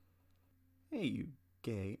Hey, you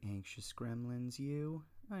gay, anxious gremlins, you.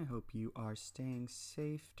 I hope you are staying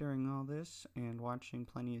safe during all this and watching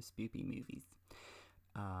plenty of spoopy movies.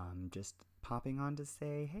 Just popping on to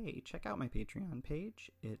say, hey, check out my Patreon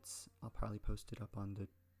page. I'll probably post it up on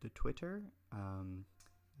the Twitter.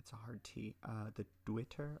 It's a hard T. The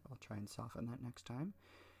Twitter. I'll try and soften that next time.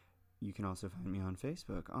 You can also find me on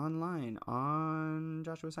Facebook, online, on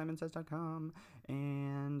joshuasimonssays.com,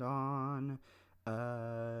 and on my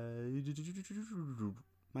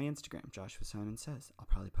Instagram, Joshua Simon Says. I'll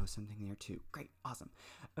probably post something there too. Great, awesome.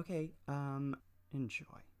 Okay, enjoy.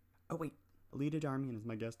 Oh wait, Lida Darmian is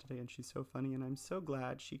my guest today, and she's so funny, and I'm so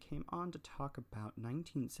glad she came on to talk about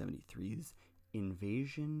 1973's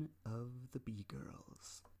Invasion of the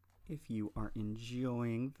B-Girls. If you are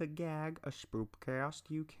enjoying the gag, a spoopcast,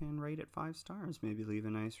 you can rate it 5 stars, maybe leave a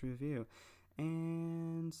nice review,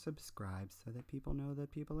 and subscribe so that people know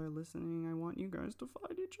that people are listening. I want you guys to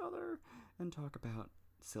find each other and talk about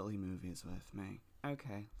silly movies with me.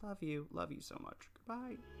 Okay, love you so much.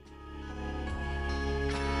 Goodbye.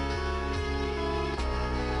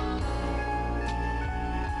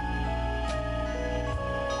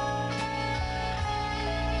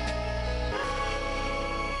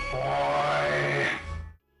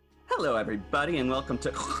 Hello, everybody, and welcome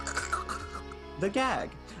to The Gag,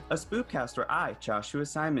 a spoopcast where I, Joshua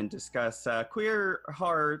Simon, discuss queer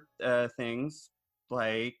horror things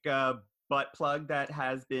like a butt plug that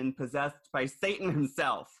has been possessed by Satan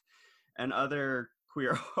himself and other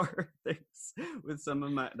queer horror things with some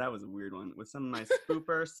of my, that was a weird one, with some of my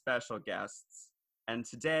spooper special guests. And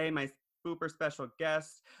today, my spooper special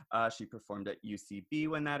guest, she performed at UCB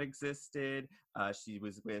when that existed.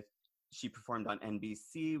 She performed on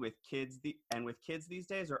NBC with Kids These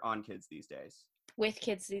Days, or on Kids These Days? With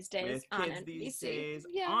Kids These Days With on Kids NBC. These Days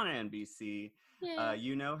Yeah. on NBC. Yeah.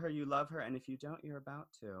 You know her, you love her, and if you don't, you're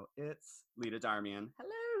about to. It's Lida Darmian.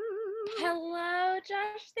 Hello! Hello,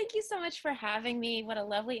 Josh. Thank you so much for having me. What a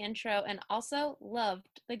lovely intro, and also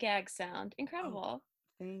loved the gag sound. Incredible. Oh,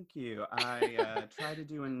 thank you. I try to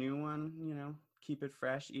do a new one, keep it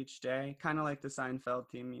fresh each day, kind of like the Seinfeld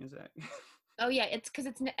theme music. Oh yeah, it's because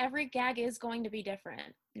every gag is going to be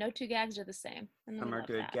different. No two gags are the same. And Some are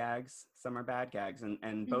good gags, some are bad gags,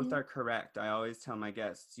 and both are correct. I always tell my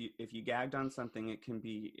guests, if you gagged on something, it can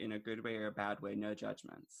be in a good way or a bad way, no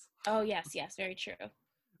judgments. Oh yes, very true.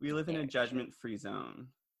 We live in a judgment-free zone.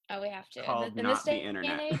 Oh, we have to. Called in not this day the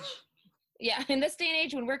internet. And age, yeah, in this day and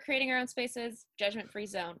age when we're creating our own spaces, judgment-free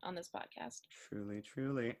zone on this podcast. Truly,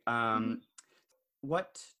 truly.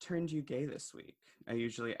 What turned you gay this week? I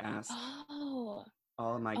usually ask all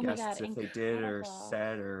of my guests if they did or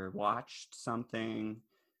said or watched something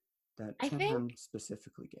that turned them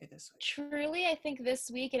specifically gay this week. Truly, I think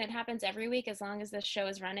this week, and it happens every week as long as this show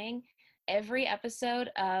is running, every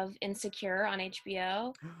episode of Insecure on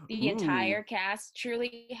HBO, the entire cast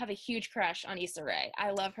truly have a huge crush on Issa Rae.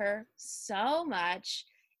 I love her so much,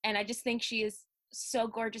 and I just think she is so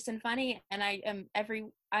gorgeous and funny, and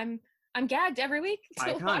I'm gagged every week to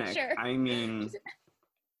Iconic. watch her. I mean,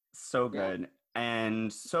 so good. Yeah.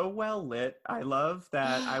 And so well lit. I love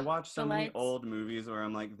that. I watch so many old movies where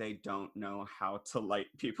I'm like, they don't know how to light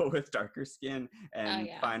people with darker skin. And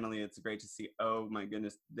finally, it's great to see, oh my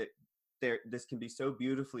goodness, this can be so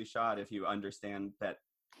beautifully shot if you understand that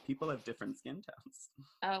people have different skin tones.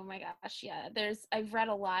 Oh my gosh, yeah. I've read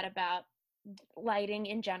a lot about lighting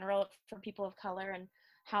in general for people of color and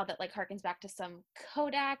how that harkens back to some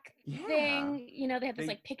Kodak thing. They had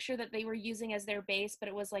this picture that they were using as their base, but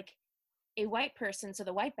it was a white person, so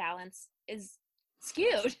the white balance is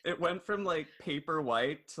skewed. It went from paper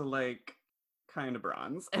white to kind of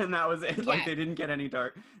bronze, and that was it. Yeah. They didn't get any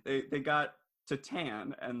dark. They got to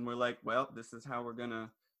tan, and we're like, well, this is how we're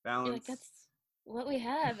gonna balance. That's what we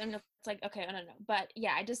have, and it's okay, I don't know, but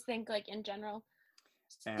yeah, I just think in general,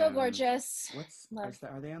 so gorgeous.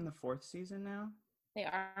 Are they on the 4th season now? They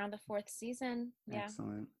are on the 4th season. Yeah.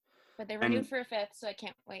 Excellent. But they renewed for a 5th, so I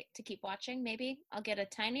can't wait to keep watching. Maybe I'll get a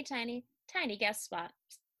tiny guest spot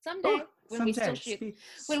someday when we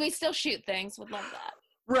still shoot things. Would love that.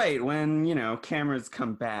 Right, when cameras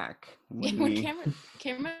come back. When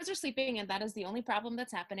cameras are sleeping, and that is the only problem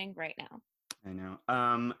that's happening right now. I know.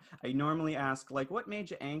 I normally ask what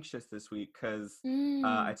made you anxious this week, because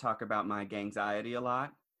I talk about my anxiety a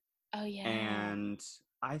lot. Oh yeah. And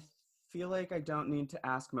I feel like I don't need to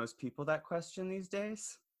ask most people that question these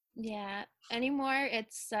days. Yeah, anymore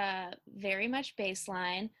it's very much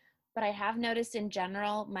baseline, but I have noticed in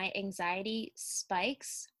general my anxiety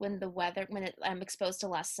spikes when I'm exposed to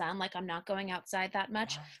less sun, I'm not going outside that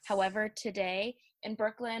much. Yes. However, today in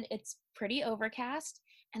Brooklyn it's pretty overcast,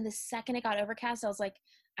 and the second it got overcast I was like,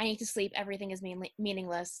 I need to sleep. Everything is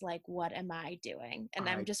meaningless. Like, what am I doing? And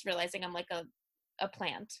I'm just realizing I'm like a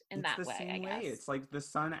plant in that the way, I same way. guess. It's like the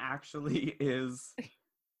sun actually is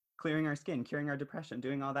clearing our skin, curing our depression,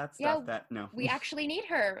 doing all that Yeah, stuff that, no. we actually need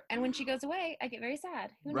her. And when she goes away, I get very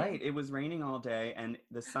sad. Who knew? Right. It was raining all day and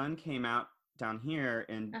the sun came out down here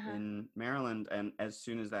Uh-huh. in Maryland. And as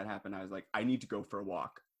soon as that happened, I was like, I need to go for a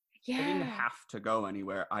walk. I didn't Yeah. have to go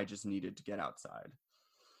anywhere. I just needed to get outside.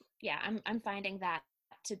 Yeah, I'm finding that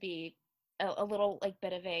to be a little like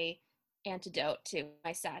bit of a antidote to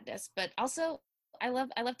my sadness, but also I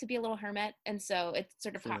love to be a little hermit, and so it's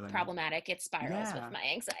sort of Feeling. problematic. It spirals with Yeah. my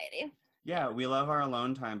anxiety. Yeah, we love our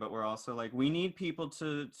alone time, but we're also like, we need people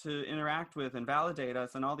to interact with and validate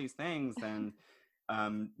us and all these things. And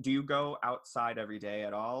do you go outside every day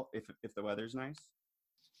at all if the weather's nice?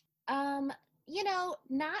 Um,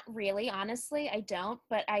 not really, honestly. I don't,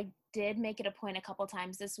 but I did make it a point a couple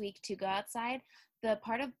times this week to go outside. The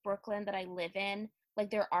part of Brooklyn that I live in, like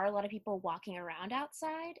there are a lot of people walking around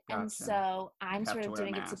outside, and Gotcha. so You I'm have sort to of wear a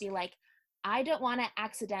doing it to be mask. like, I don't want to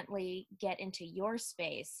accidentally get into your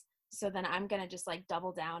space, so then I'm gonna just like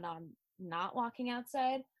double down on not walking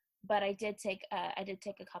outside. But I did take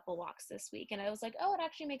a couple walks this week, and I was like, oh, it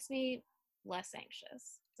actually makes me less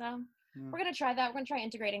anxious. So Yeah. we're gonna try that. We're gonna try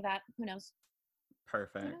integrating that. Who knows? Who knows?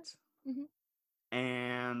 Perfect. Hmm.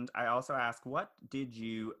 And I also ask, what did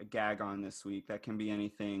you gag on this week? That can be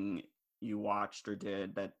anything you watched or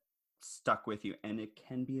did that stuck with you, and it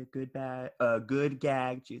can be a good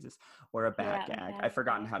gag, Jesus, or a bad Yeah, gag. bad I've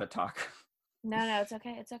forgotten gag. how to talk. No, it's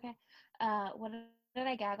okay. It's okay. What did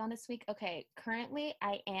I gag on this week? Okay, currently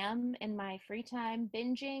I am in my free time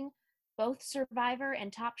binging both Survivor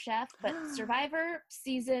and Top Chef, but Survivor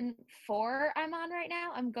season 4 I'm on right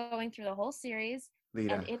now. I'm going through the whole series,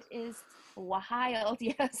 and Lida, it is wild.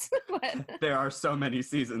 Yes, but there are so many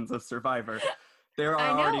seasons of Survivor. There I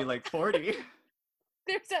are already know. like 40.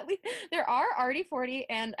 There's at least there are already 40,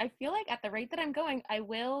 and I feel like at the rate that I'm going, I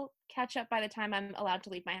will catch up by the time I'm allowed to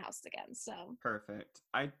leave my house again. So Perfect.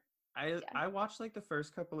 I yeah. I watched like the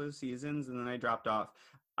first couple of seasons and then I dropped off.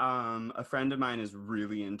 A friend of mine is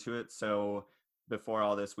really into it, so before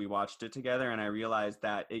all this we watched it together and I realized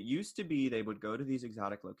that it used to be they would go to these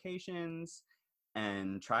exotic locations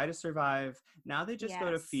and try to survive. Now they just go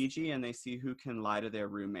to Yes. Fiji and they see who can lie to their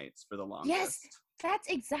roommates for the Yes, longest. that's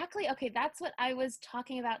exactly okay. That's what I was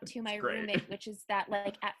talking about to It's my great. roommate, which is that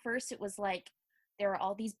like at first it was like there are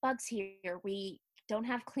all these bugs here. We don't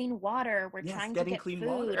have clean water. We're Yes, trying to getting get clean food.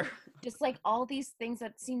 water. Just like all these things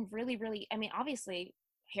that seem really, really, I mean, obviously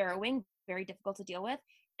harrowing, very difficult to deal with.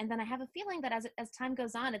 And then I have a feeling that as time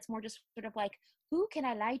goes on, it's more just sort of like, who can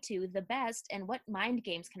I lie to the best and what mind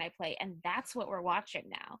games can I play? And that's what we're watching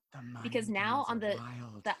now. The Because mind now games on are the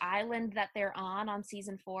wild. the island that they're on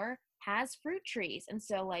season 4 has fruit trees, and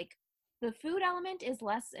so like the food element is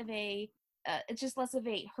less of a it's just less of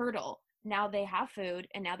a hurdle. Now they have food,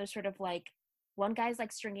 and now they're sort of like one guy's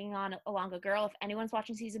like stringing on along a girl. If anyone's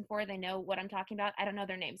watching season 4, they know what I'm talking about. I don't know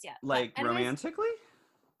their names yet, but Like anyways, romantically?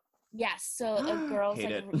 yes. So a girl's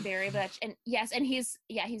Hate like it. very much, and yes, and he's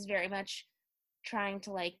very much trying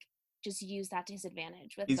to like just use that to his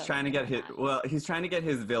advantage with He's both trying of to them get on his that. he's trying to get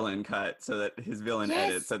his villain cut so that his villain edit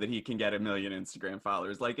Yes. so that he can get 1 million Instagram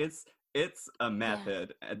followers. Like it's a Yeah.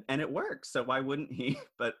 method and it works. So why wouldn't he?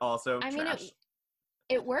 But also I mean, it trash.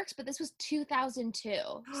 it works, but this was 2002,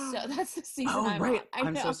 so that's the season Oh I'm right. on. I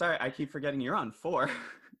I'm so know. sorry. I keep forgetting you're on 4.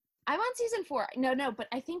 I'm on season 4. No, but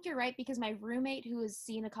I think you're right because my roommate who has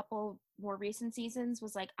seen a couple more recent seasons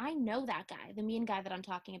was like, I know that guy, the mean guy that I'm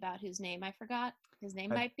talking about, whose name I forgot. His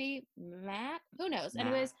name I, might be Matt. Who knows? nah.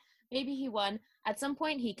 Anyways, maybe he won. At some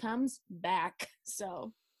point, he comes back.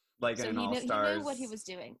 So, Like in so an he All knew what he Stars. was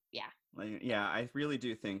doing. Yeah. Like, yeah, I really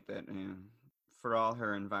do think that for all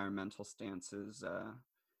her environmental stances,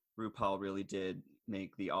 RuPaul really did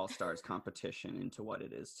make the All Stars competition into what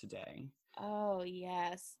it is today. Oh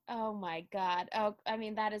yes. Oh my God. Oh, I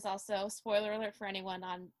mean that is also spoiler alert for anyone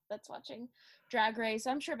on that's watching Drag Race.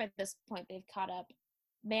 I'm sure by this point they've caught up.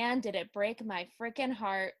 Man, did it break my freaking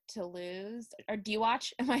heart to lose. Or do you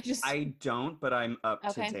watch? Am I just I don't, but I'm up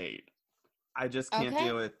to okay? date. I just can't Okay.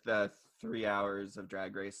 deal with 3 hours of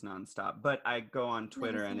Drag Race nonstop. But I go on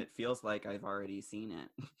Twitter and Listen. it feels like I've already seen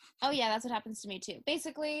it. Oh yeah, that's what happens to me too.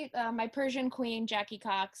 Basically, my Persian queen Jackie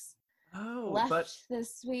Cox Oh, but left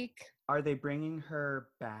this week. are they bringing her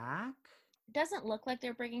back? Doesn't look like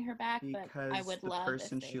they're bringing her back, but I Because would the love if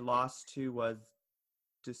person she they did. lost to was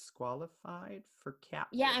disqualified for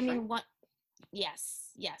Yeah, I catfishing? mean, what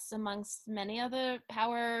yes, amongst many other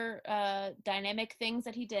power dynamic things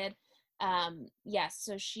that he did. Yes,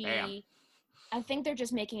 so Damn. I think they're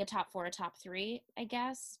just making a top 4, a top 3, I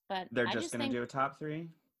guess. But They're I just just gonna think do a top 3?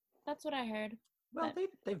 that's what I heard. Well, But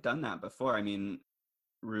they've done that before. I mean,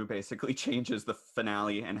 Rue basically changes the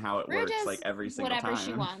finale and how it Rue works like does every single whatever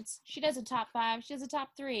she time. wants. She does a top 5. She does a top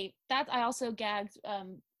 3. That I also gagged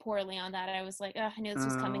poorly on that. I was like, I knew this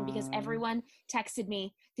was coming because Oh. everyone texted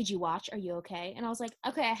me, "Did you watch? Are you okay?" And I was like,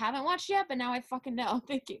 "Okay, I haven't watched yet, but now I fucking know."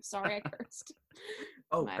 Thank you. Sorry, I cursed.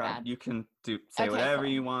 Oh My God, bad. you can say Okay, whatever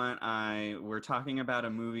cool. you want. We're talking about a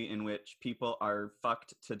movie in which people are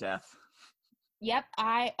fucked to death. Yep,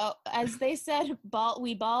 as they said,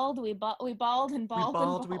 we bald and We bald and bald, we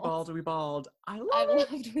bald. bald, we bald. I love I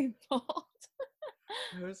it. loved we bald.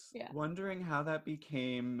 I was Yeah. wondering how that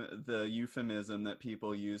became the euphemism that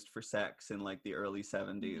people used for sex in like the early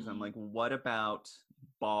 70s. I'm like, what about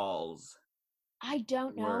balls I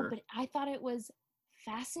don't know, were? but I thought it was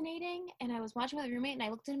fascinating. And I was watching with my roommate and I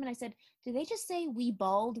looked at him and I said, "Did they just say we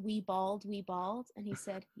bald, we bald, we bald?" And he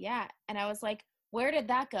said, "Yeah." And I was like, "Where did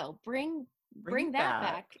that go? Bring Bring it that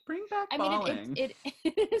back. back." Bring back I mean, balling. it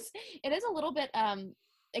is a little bit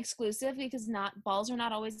exclusive because not balls are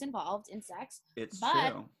not always involved in sex, It's but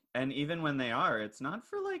true. And even when they are, it's not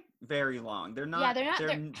for like very long. yeah,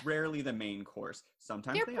 They're rarely the main course.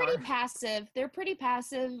 Sometimes they're they pretty are. passive. They're pretty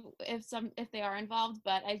passive if they are involved,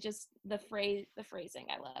 but I just the phrasing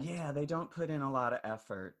I loved. Yeah, they don't put in a lot of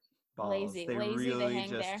effort, balls. They Lazy, they really hang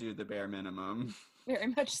just there. do the bare minimum. Very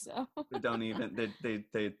much so. They don't even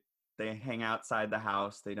they hang outside the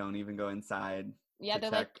house. They don't even go inside Yeah, to they're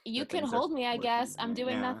check like, "You that can things are hold me, I working. guess. I'm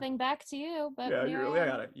doing Yeah. nothing back to you, but Yeah, here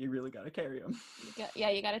I am." you really gotta carry them. Yeah,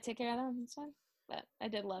 you got to take care of them. It's fine. But I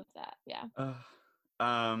did love that. Yeah.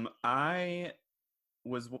 I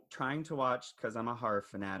was trying to watch because I'm a horror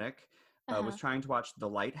fanatic. Was Uh-huh. trying to watch The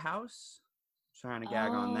Lighthouse, trying to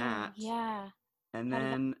gag on Oh, that, yeah. and How did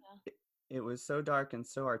that then go? it was so dark and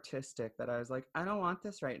so artistic that I was like, I don't want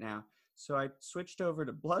this right now. So I switched over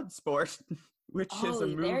to Bloodsport, which is a Oh,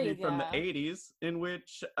 there movie you from the go. 80s in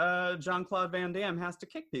which Jean-Claude Van Damme has to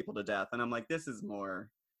kick people to death, and I'm like, this is more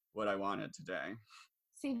what I wanted today.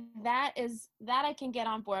 See, that I can get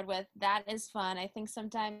on board with. That is fun. I think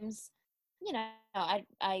sometimes,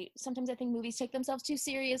 I sometimes I think movies take themselves too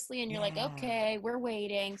seriously, and you're like, Yeah. okay, we're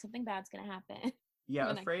waiting, something bad's gonna happen, and Yeah, a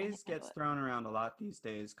then I can't phrase handle gets it. thrown around a lot these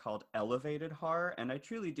days called elevated horror, and I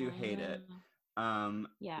truly do hate it. Uh, Um,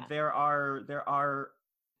 yeah. there are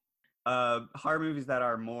horror movies that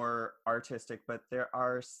are more artistic, but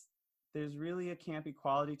there's really a campy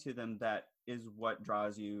quality to them that is what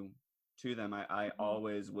draws you to them. I Mhm.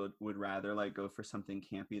 always would rather like go for something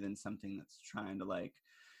campy than something that's trying to like,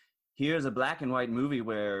 here's a black and white movie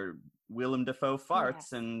where Willem Dafoe farts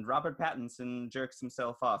Yes. and Robert Pattinson jerks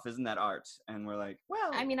himself off. Isn't that art? And we're like, I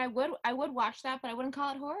well, mean, I would watch that, but I wouldn't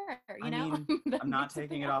call it horror. I mean, That'd I'm be not something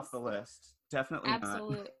taking it off else. the list. Definitely not.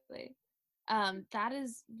 Absolutely. That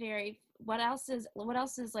is very. What else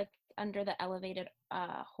is like under the elevated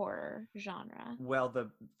horror genre? Well,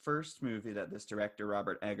 the first movie that this director,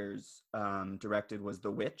 Robert Eggers, directed was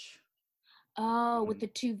The Witch. Oh, with And the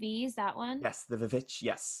two V's, that one? yes, The Vivitch,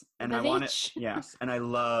 yes. And I want it, Vavitch. yes. And I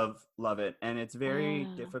love it. And it's very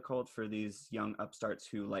Oh, difficult for these young upstarts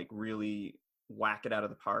who like really whack it out of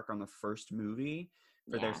the park on the first movie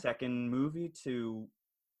for their yeah. second movie to,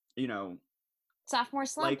 you know, Sophomore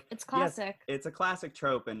slump. like, It's yes, classic. it's a classic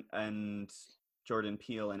trope. And Jordan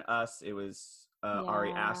Peele and Us, it was Ari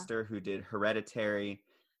Yeah. Aster who did Hereditary,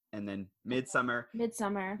 and then Midsummer.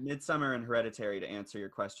 Midsummer. Midsummer and Hereditary, to answer your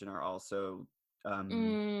question, are also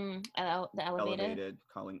The elevated. elevated,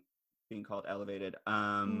 being called elevated.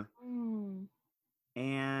 Mm.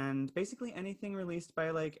 And basically anything released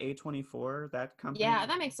by like A24, that Yeah, company.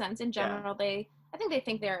 that makes sense. In Yeah. general, I think they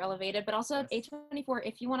think they're elevated, but also Yes. A24,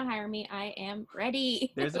 if you want to hire me, I am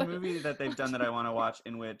ready. There's a movie that they've done that I want to watch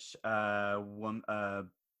in which a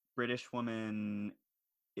British woman,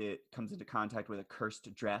 it comes into contact with a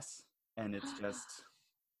cursed dress, and it's just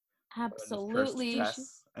in this cursed Absolutely.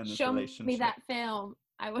 dress and this Show me relationship. that film.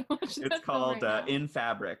 I would watch It's that film called right now. In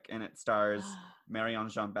Fabric, and it stars Marianne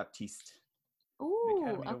Jean-Baptiste, an Ooh,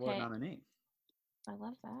 Academy Award okay. nominee. I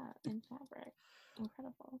love that. In fabric.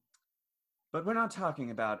 Incredible. But we're not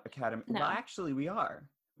talking about Academy. Well, No. actually, we are.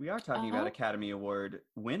 We are talking about Oh. Academy Award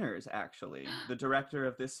winners, actually. The director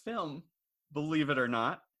of this film, believe it or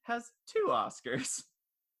not, has 2 Oscars.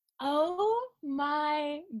 Oh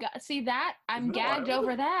my God. See that? I'm Isn't it gagged wild?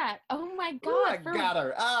 over that. Oh my Ooh, I God. got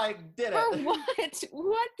her. I did For it. what?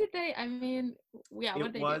 What did they, I mean, yeah, what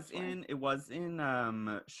did they do it for? It was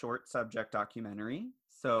in short subject documentary.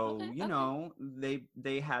 So, Okay, okay.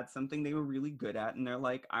 they had something they were really good at, and they're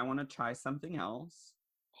like, I want to try something else.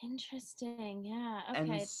 Interesting. Yeah. And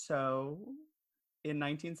Okay. so in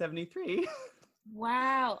 1973.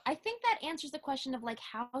 Wow. I think that answers the question of like,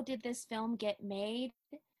 how did this film get made?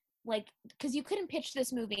 Like, because you couldn't pitch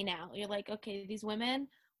this movie now. You're like, okay, these women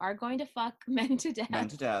are going to fuck men to Men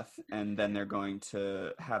to death. death, and then they're going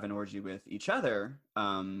to have an orgy with each other.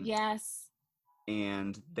 Yes.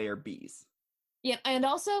 And they are bees. Yeah, and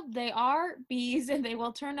also they are bees, and they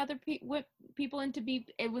will turn other people into bee.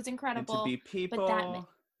 It was Into incredible, bee but that people.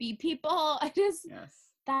 bee people, I just Yes.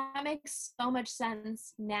 that makes so much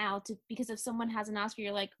sense now. Because if someone has an Oscar,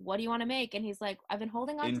 you're like, what do you want to make? And he's like, I've been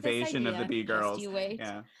holding on to this Invasion of the idea. Bee Just Girls. you wait.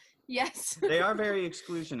 Yeah. Yes. They are very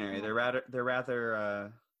exclusionary. They're rather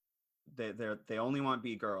they only want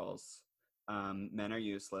bee girls. Men are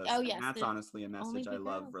useless. Oh And yes, that's there's honestly a only message I bee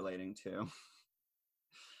love girls. relating to.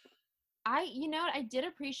 I did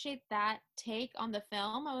appreciate that take on the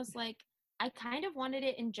film. I was like, I kind of wanted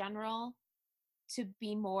it in general to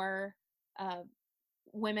be more uh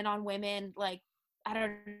women on women, like, I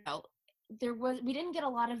don't know, we didn't get a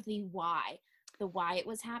lot of the why it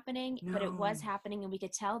was happening, but it was No. happening and we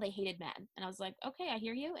could tell they hated men, and I was like, okay, I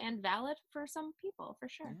hear you, and valid for some people for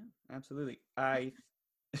sure. Yeah, absolutely.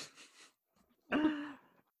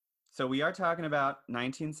 So we are talking about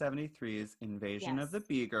 1973's Invasion of the Yes.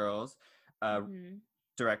 Bee Girls, uh, Mm-hmm.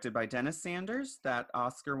 directed by Dennis Sanders, that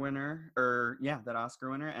Oscar winner,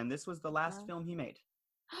 and this was the last film he made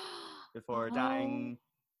before Oh, dying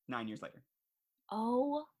 9 years later.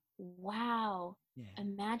 oh, wow. Yeah.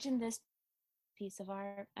 Imagine this piece of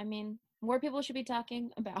art. I mean, more people should be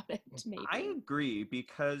talking about it, I maybe. agree,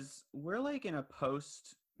 because we're like in a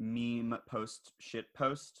post meme, post shit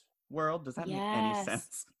post world. Does that make any Yes.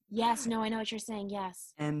 sense? Yes, no, I know what you're saying.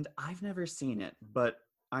 Yes. And I've never seen it, but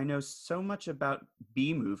I know so much about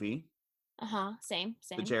B Movie, Uh-huh. Same,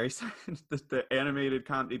 the same. Jerry the animated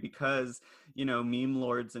comedy, because meme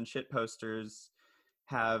lords and shit posters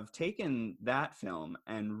have taken that film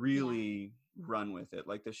and Yeah. really run with it.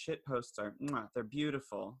 Like the shit posts are, they're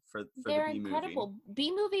beautiful for the They're B Movie. incredible.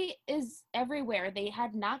 B movie is everywhere. They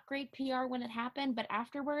had not great PR when it happened, but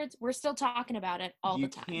afterwards, we're still talking about it all You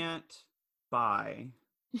the time. can't buy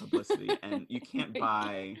publicity, and you can't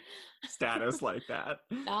buy status like that.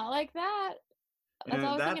 Not like that. That's what I And was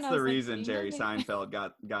thinking. that's I the was like, reason B Jerry movie. Seinfeld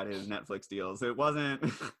got his Netflix deals. It wasn't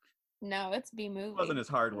No, it's B wasn't movie. his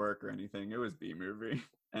hard work or anything. It was B Movie,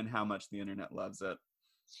 and how much the internet loves it.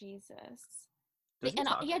 Jesus. Does he And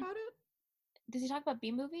talk yeah, about it? does he talk about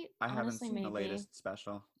B movie? I haven't Honestly, seen the maybe. latest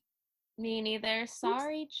special. Me neither. Oops.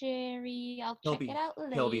 Sorry, Jerry. I'll He'll check it be out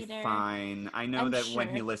he'll be later. fine. I know I'm that when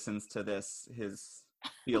he sure. listens to this, his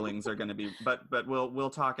feelings are going to be. But we'll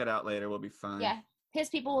talk it out later. We'll be fine. Yeah, his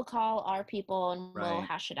people will call our people and we'll Right.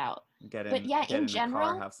 hash it out. Get But in yeah, get in the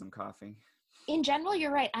car, have some coffee. in general,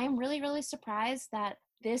 you're right. I'm really, really surprised that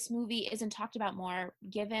this movie isn't talked about more,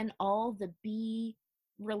 given all the bee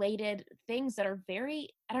related things that are very,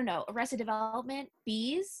 I don't know, Arrested Development,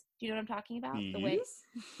 bees. Do you know what I'm talking about? The way, Bees?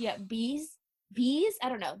 yeah, bees. I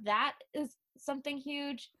don't know. That is something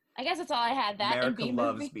huge. I guess that's all I had. That and America bee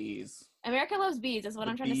loves movie. bees. America Loves Bees is what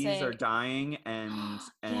The I'm trying to bees are say. dying, and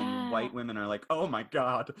Yeah. white women are like, "Oh my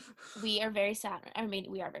god." We are very sad. I mean,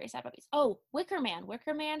 we are very sad about bees. Oh, Wicker Man.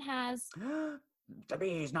 Wicker Man has The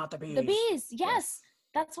bees, not the the bees. bees. Yes. Yes.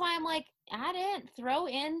 That's why I'm like, add in, throw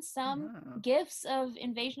in some Yeah. gifts of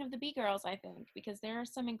Invasion of the Bee Girls, I think, because there are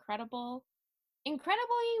some incredibly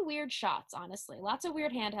weird shots, honestly. Lots of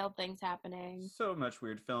weird handheld things happening. So much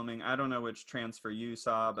weird filming. I don't know which transfer you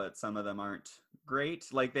saw, but some of them aren't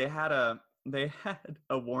great. Like they had a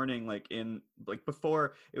warning, like in like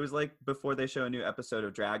before it was like before they show a new episode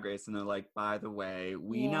of Drag Race, and they're like, by the way,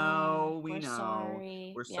 we Yeah, know, we we're know,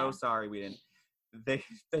 sorry. we're so Yeah. sorry we didn't.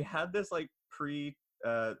 They had this like pre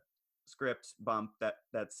uh script bump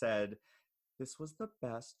that said, this was the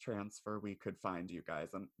best transfer we could find, you guys.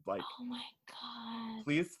 I'm like, Oh my God.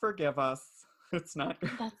 please forgive us. It's not.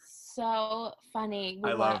 That's so funny. We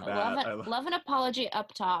I love love that. it. Love an apology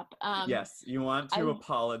up top. Yes, you want I to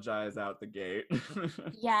apologize out the gate.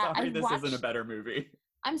 yeah, I Sorry, this isn't a watched. better movie.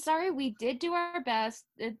 I'm sorry, we did do our best.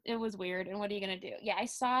 It was weird, and what are you gonna do? Yeah, I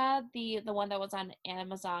saw the one that was on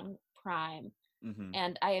Amazon Prime, Hmm.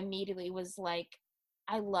 and I immediately was like,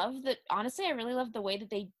 I love that. Honestly, I really love the way that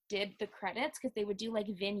they did the credits, because they would do like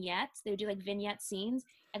vignettes. They would do like vignette scenes,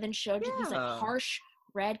 and then showed you these like Yeah, harsh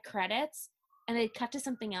red credits, and they'd cut to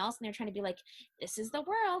something else, and they're trying to be like, "This is the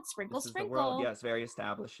world, sprinkle, this is the world. sprinkle." Yes, very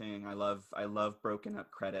establishing. I love broken up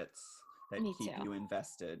credits that Me keep too. you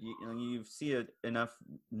invested. You see enough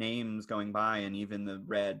names going by, and even the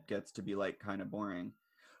red gets to be like kind of boring.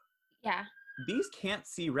 Yeah. Bees can't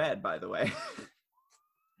see red, by the way.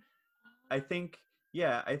 I think,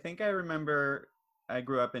 yeah, I think I remember I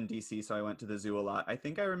grew up in DC, so I went to the zoo a lot. I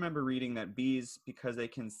think I remember reading that bees, because they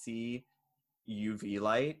can see UV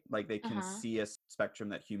light, like they can Uh-huh. see a spectrum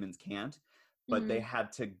that humans can't, but they Mm.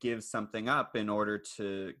 had to give something up in order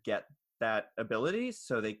to get that ability,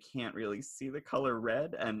 so they can't really see the color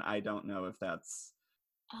red. And I don't know if that's,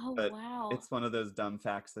 Oh, but wow. it's one of those dumb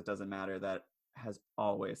facts that doesn't matter that has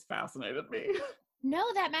always fascinated me.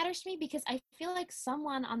 No, that matters to me because I feel like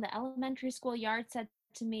someone on the elementary school yard said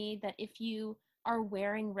to me that if you are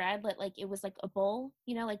wearing red, like it was like a bowl,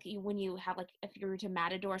 like when you have like if you were to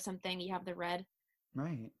Matador or something, you have the red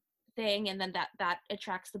Right. thing, and then that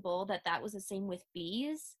attracts the bowl. That was the same with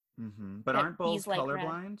bees. But That aren't bulls bees like red.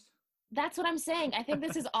 colorblind? That's what I'm saying. I think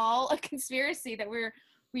this is all a conspiracy that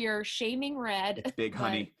we are shaming red, It's big but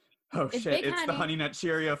honey. Oh it's shit, big it's the honey. Honey Nut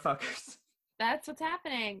Cheerio fuckers. That's what's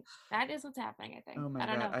happening. That is what's happening, I think. Oh my I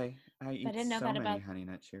don't god, know. I I eat didn't know so that many about. Honey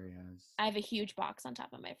Nut Cheerios. I have a huge box on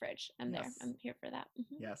top of my fridge. I'm there. Yes. I'm here for that.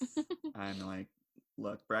 Yes. I'm like,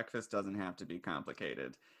 look, breakfast doesn't have to be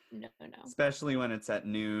complicated, No, no. especially when it's at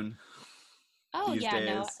noon Oh these yeah,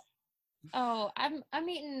 no. days. Oh, I'm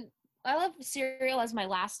eating. I love cereal as my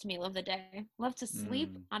last meal of the day. Love to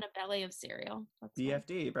sleep Mm. on a belly of cereal. That's my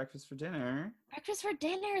BFD, breakfast for dinner. breakfast for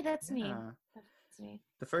dinner. That's me. Yeah. That's me.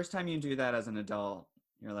 The first time you do that as an adult,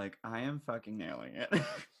 you're like, I am fucking nailing it.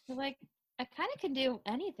 You're like, I kind of can do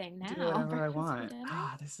anything Do now. whatever I Breakfast for want. dinner.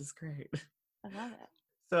 Ah, this is great. I love it.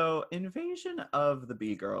 So, Invasion of the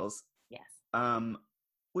Bee Girls. Yes. Um,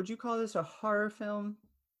 would you call this a horror film?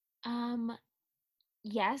 Um.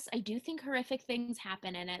 Yes, I do think horrific things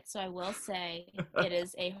happen in it, so I will say it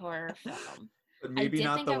is a horror film. But I maybe did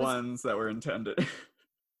not think the I was ones that were intended.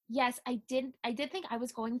 Yes, I did think I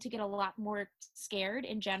was going to get a lot more scared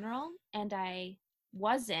in general, and I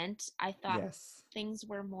wasn't. I thought Yes. things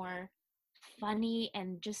were more funny,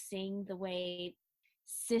 and just seeing the way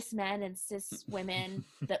cis men and cis women,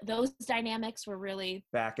 those dynamics were really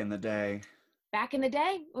Back in the day. back in the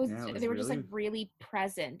day. Yeah, it They was were just like really, really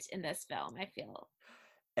present in this film, I feel.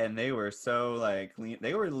 and they were so like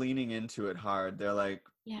they were leaning into it hard. They're like,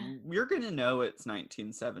 Yeah, you're gonna know it's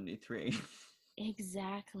 1973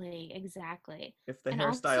 exactly. if the And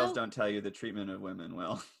hairstyles also don't tell you the treatment of women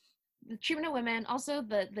will. the treatment of women, also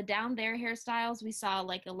the down there hairstyles. We saw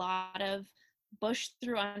like a lot of bush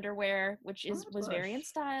through underwear, which A is lot of was very in bush.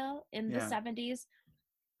 style in the Yeah. 70s.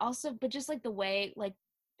 Also, but just like the way like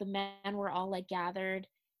the men were all like gathered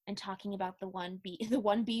and talking about the one bee the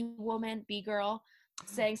one bee woman, bee girl,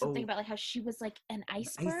 saying something Oh, about like how she was like an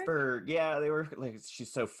iceberg. iceberg. Yeah, they were like,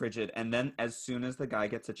 she's so frigid. And then as soon as the guy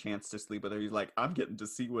gets a chance to sleep with her, he's like, I'm getting to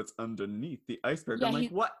see what's underneath the iceberg. I'm Yeah, like,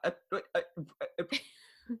 he what?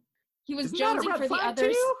 he was Isn't that a jonesing red for the flag to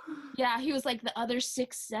others. you? Yeah, he was like the other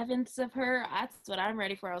 6/7 of her. That's what I'm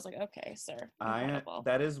ready for. I was like, okay, sir, incredible.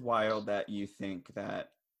 That is wild that you think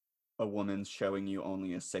that a woman's showing you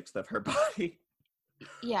only a sixth of her body.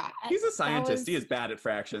 Yeah, He's a that scientist. He was. is bad at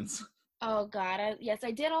fractions. Oh God, yes,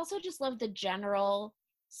 I did also just love the general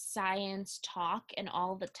science talk and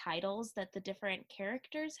all the titles that the different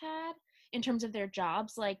characters had in terms of their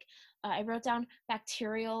jobs. Like I wrote down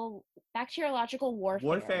bacteriological warfare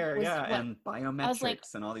Warfare, was yeah, what and I was like.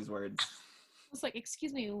 biometrics and all these words. I was like,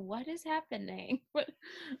 excuse me, what is happening? What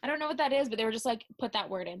I don't know what that is, but they were just like, put that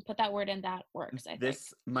word in, that works, I think.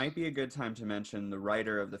 This might be a good time to mention the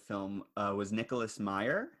writer of the film was Nicholas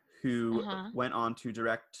Meyer, who Uh-huh. went on to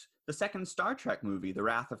direct the second Star Trek movie, The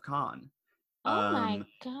Wrath of Khan. Oh my Um,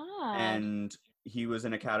 God. and he was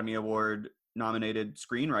an Academy Award nominated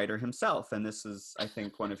screenwriter himself, and this is, I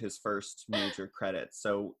think, one of his first major credits.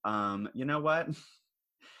 So, you know what?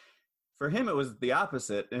 For him, it was the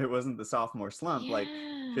opposite. It wasn't the sophomore slump. Like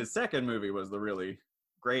Yeah. his second movie was the really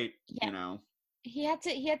great, Yeah. you know. He had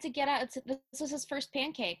to get out. This was his first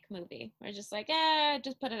pancake movie. We're just like,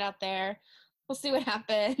 just put it out there. We'll see what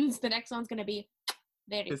happens. The next one's gonna be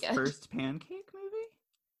very His good. first pancake movie?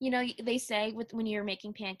 They say when you're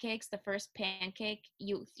making pancakes, the first pancake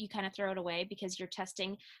you kind of throw it away because you're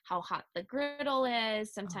testing how hot the griddle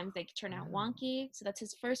is. Sometimes they turn out wonky. So that's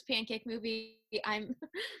his first pancake movie. I'm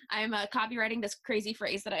I'm copywriting this crazy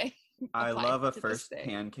phrase that I I applied love a to this first thing.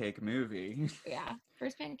 pancake movie. Yeah,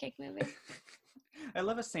 first pancake movie. I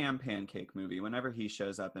love a Sam Pancake movie whenever he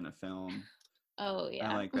shows up in a film. Oh I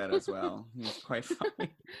yeah. like that as well. He's quite funny.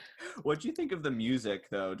 What do you think of the music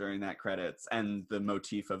though during that credits and the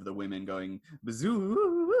motif of the women going bazoo?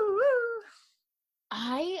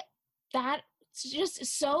 That's just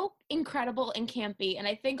so incredible and campy, and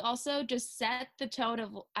I think also just set the tone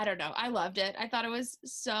of, I don't know, I loved it. I thought it was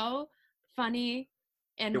so funny,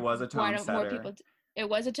 It and was a why tone don't more setter. people it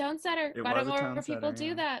was a tone setter. It Why was don't a more tone people setter, do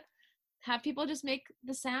yeah. that? Have people just make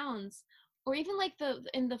the sounds. Or even like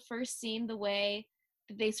in the first scene, the way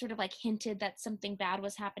they sort of like hinted that something bad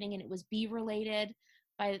was happening and it was bee related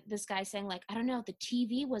by this guy saying like, I don't know, the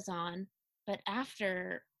TV was on, but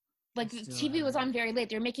after I like the still TV was haven't. on very late.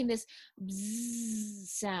 They're making this bzzz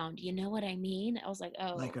sound. You know what I mean? I was like,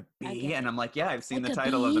 Like oh, a I bee, get and it. I'm like, yeah, I've seen Like the a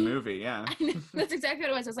title of the bee. movie. Yeah, I know, that's exactly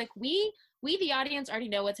what it was. I was like, we the audience already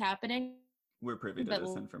know what's happening, we're privy to but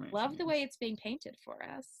this information. love the way Yes, it's being painted for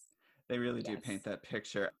us. they really do Yes. paint that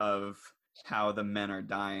picture of how the men are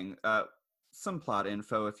dying. Some plot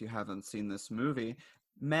info if you haven't seen this movie.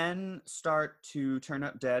 Men start to turn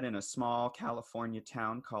up dead in a small California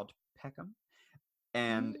town called Peckham,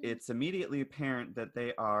 and Mm. it's immediately apparent that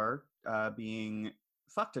they are being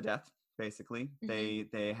fucked to death. Basically, Mm-hmm.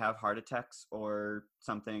 they have heart attacks or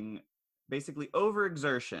something. Basically,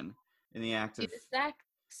 overexertion in the act Do of the sex,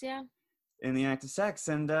 yeah. sex,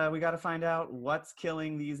 and we got to find out what's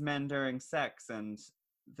killing these men during sex. And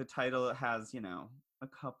the title has, a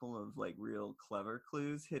couple of like real clever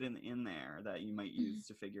clues hidden in there that you might use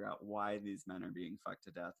to figure out why these men are being fucked to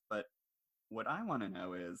death. But what I want to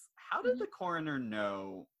know is, how did Mm-hmm. the coroner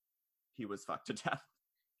know he was fucked to death?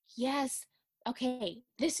 Yes. Okay.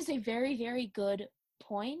 This is a very, very good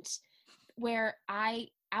point where I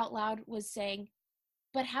out loud was saying,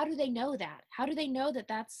 but how do they know that? How do they know that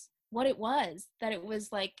that's what it was? That it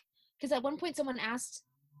was like, because at one point someone asked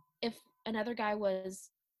if another guy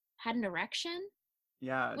had an erection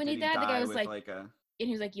Yeah, when did he he died. The guy die was with like, like a... and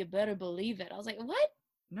he was like, you better believe it. I was like, what?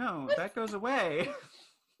 No, What? that goes away.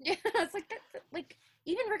 Yeah, it's like that. Like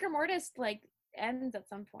even rigor mortis like ends at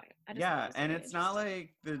some point. I just thought it Yeah, was and very it's not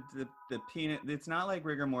interesting. like the peanut. It's not like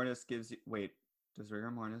rigor mortis gives you. Wait, does rigor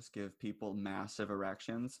mortis give people massive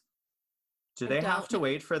erections? Do I they have don't. to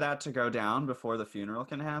wait for that to go down before the funeral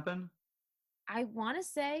can happen? I want to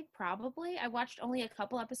say probably. I watched only a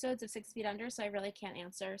couple episodes of 6 Feet Under, so I really can't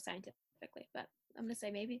answer scientifically, but I'm going to say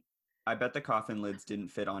maybe. I bet the coffin lids didn't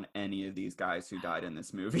fit on any of these guys who died in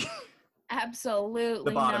this movie. The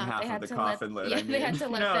Absolutely bottom not. They half of had the to let, coffin lid, yeah, I they had mean. to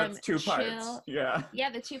You let know, them it's two parts. chill. Yeah. Yeah,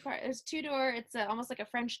 the two part. There's two door. It's almost like a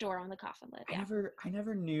French door on the coffin lid. Yeah. I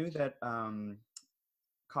never knew that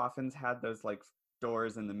coffins had those like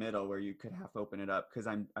doors in the middle where you could half open it up, because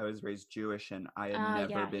I was raised Jewish and I had Oh never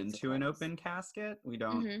yeah, been it's a to an close. open casket. We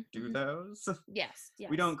don't do Mm-hmm. those. Yes,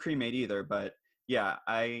 We don't yes. cremate either, but yeah,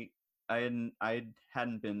 I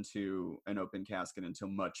hadn't been to an open casket until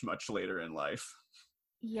much later in life.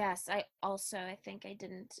 Yes, I think I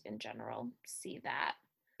didn't in general see that.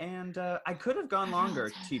 And I could have gone I don't know.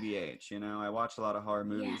 longer, TBH. I watch a lot of horror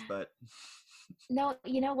movies, Yeah. but No,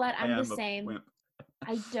 you know what? I I'm the am a same. wimp.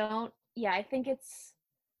 I don't, yeah, I think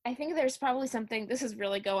there's probably something, this is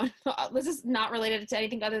really going, this is not related to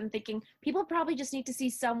anything other than thinking people probably just need to see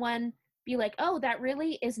someone be like, oh, that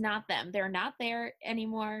really is not them. They're not there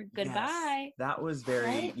anymore. Yes, Goodbye. that was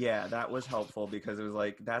Right? yeah, that was helpful, because it was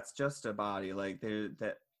like, that's just a body. Like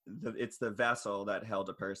it's the vessel that held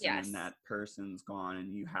a person, and Yes. that person's gone,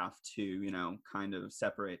 and you have to, kind of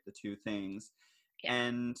separate the two things. Yeah.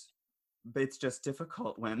 And but it's just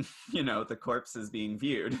difficult when, the corpse is being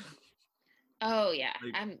viewed. Oh, yeah.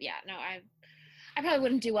 Like, Yeah, no, I probably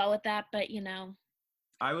wouldn't do well with that, but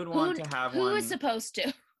I would want who, to have who is one. supposed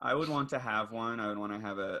to? I would want to have one. I would want to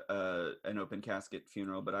have an open casket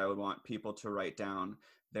funeral, but I would want people to write down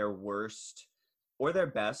their worst or their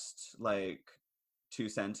best, like, two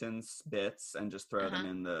sentence bits, and just throw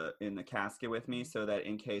them Uh-huh. in the casket with me, so that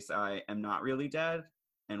in case I am not really dead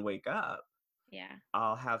and wake up, Yeah.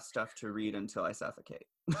 I'll have stuff to read until I suffocate.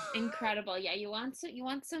 Incredible. Yeah, you want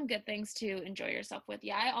some good things to enjoy yourself with.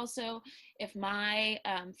 Yeah, I also, if my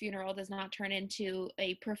funeral does not turn into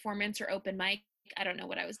a performance or open mic, I don't know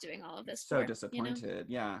what I was doing all of this So for. disappointed.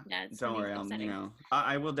 Yeah. Yeah, it's Don't funny, worry. upsetting.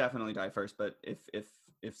 I will definitely die first, but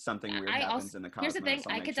if something weird I also, happens in the here's the thing, cosmos,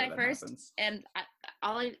 I'll I make could sure die that first, happens. and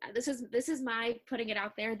this is my putting it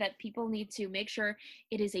out there that people need to make sure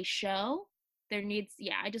it is a show.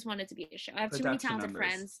 Yeah, I just want it to be a show. I have too many Production talented numbers.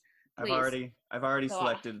 friends. I've Please already I've already go off.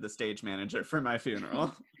 selected the stage manager for my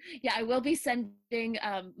funeral. Yeah, I will be sending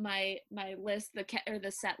my list,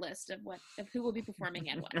 the set list of who will be performing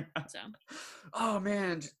and when. So Oh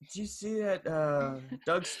man, did you see that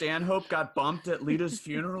Doug Stanhope got bumped at Lida's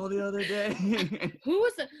funeral the other day? who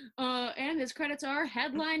was the and his credits are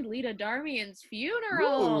headlined Lida Darmian's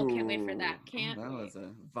funeral. Can't wait for Ooh, that. Can't wait.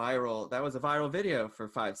 that was a viral video for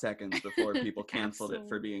 5 seconds before people canceled it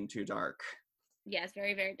for Absolutely. being too dark. Yes,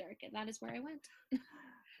 very, very dark, and that is where I went.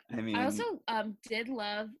 I I mean, also did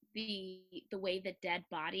love the way the dead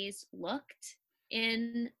bodies looked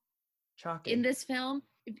in chalky. this film.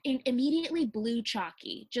 Immediately blue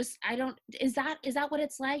chalky. Just I don't is that what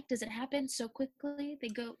it's like? Does it happen so quickly? They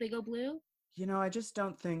go blue? I just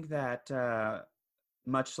don't think that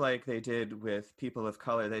much like they did with people of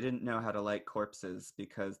color, they didn't know how to light corpses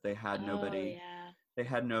because they had Oh nobody. yeah. They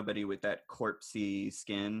had nobody with that corpsey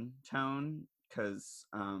skin tone because,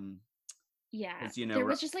 Yeah. as you know, There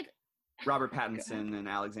was just like Robert go ahead. Pattinson and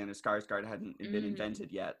Alexander Skarsgård hadn't been Mm.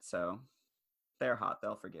 invented yet, so they're hot.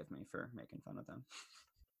 They'll forgive me for making fun of them.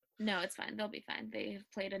 No, it's fine. They'll be fine. They've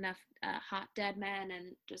played enough hot dead men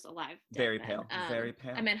and just alive dead Very men. pale, very I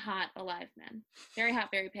pale. meant hot alive men. Very hot,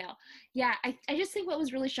 very pale. Yeah, I just think what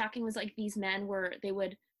was really shocking was like these men they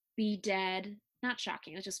would be dead. Not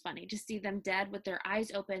shocking, it was just funny to see them dead with their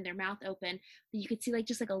eyes open, their mouth open, but you could see like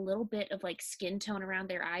just like a little bit of like skin tone around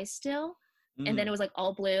their eyes still. And then Mm. it was like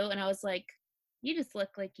all blue, and I was like, you just look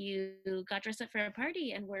like you got dressed up for a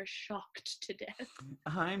party and were shocked to death.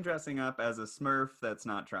 I'm dressing up as a Smurf that's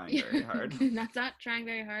not trying Yeah, very hard. not trying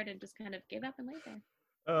very hard and just kind of gave up and laid there.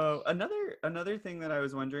 Oh, another thing that I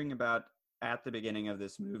was wondering about at the beginning of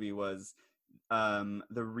this movie was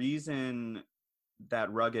the reason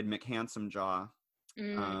that rugged McHandsomejaw,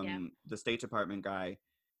 Yeah. the State Department guy,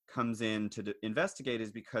 comes in to investigate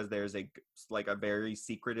is because there's a very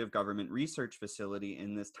secretive government research facility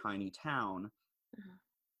in this tiny town. Uh-huh.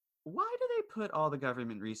 Why do they put all the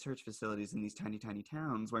government research facilities in these tiny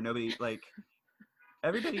towns where nobody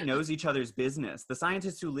everybody knows each other's business? The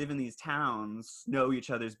scientists who live in these towns know each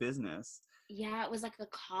other's business. Yeah, it was like a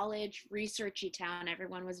college researchy town.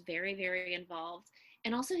 Everyone was very, very involved.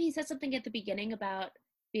 And also, he said something at the beginning about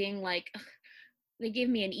being like, they gave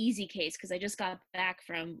me an easy case because I just got back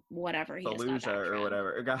from whatever he just got Fallujah back or from.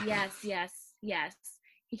 whatever. Yes, yes, yes.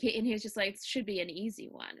 And he was just like, should be an easy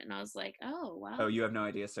one. And I was like, oh, Oh, well, you have no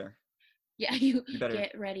idea, sir. yeah, you You better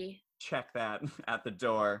get ready. check that at the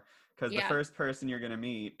door because the Yeah. first person you're going to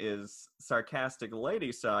meet is sarcastic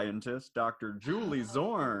lady scientist Dr. Julie Oh,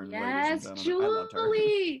 Zorn, ladies and yes, gentlemen. I loved her.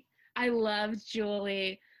 Julie. I loved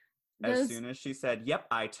Julie. As Those, soon as she said, "Yep,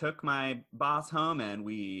 I took my boss home and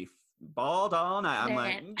we balled all night," I'm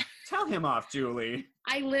like, that "Tell him off, Julie."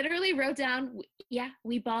 I literally wrote down, yeah,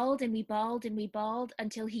 we bawled and we bawled and we bawled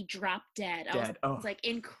until he dropped dead. I was Dead. Oh, like,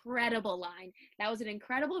 incredible line. That was an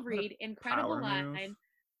incredible what a read, incredible power move. line.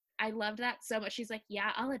 I loved that so much. She's like,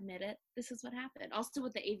 yeah, I'll admit it. This is what happened. Also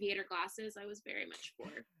with the aviator glasses, I was very much for.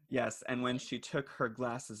 Yes, and when Like, she took her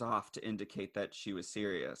glasses off to indicate that she was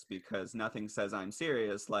serious, because nothing says I'm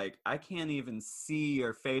serious like I can't even see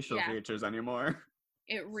your facial yeah, features anymore.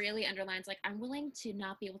 it really underlines like I'm willing to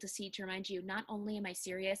not be able to see to remind you. Not only am I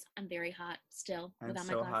serious, I'm very hot still I'm without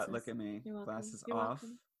my so hot. Look glasses. at me. You're welcome. Glasses You're off,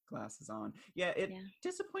 welcome. glasses on. Yeah, it Yeah.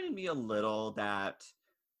 disappointed me a little that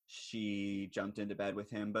she jumped into bed with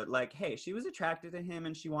him, but like, hey, she was attracted to him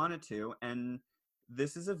and she wanted to. And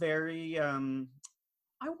this is a very, I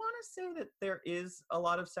want to say that there is a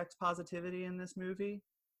lot of sex positivity in this movie.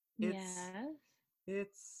 It's, Yes.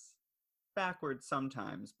 it's backwards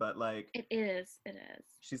sometimes, but like, It is. It is.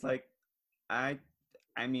 she's like, I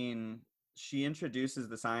I mean, she introduces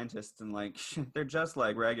the scientists and like they're just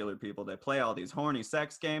like regular people. They play all these horny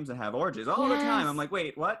sex games and have orgies all the time. I'm Yes. like,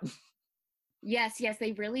 wait, what? Yes,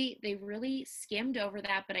 they really skimmed over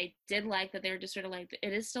that, but I did like that they were just sort of like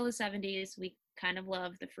it is still the 70s. We kind of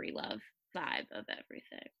love the free love vibe of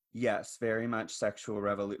everything. Yes, very much sexual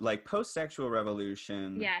revolution, like post-sexual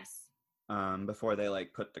revolution. Yes. Before they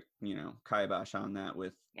like put the kibosh on that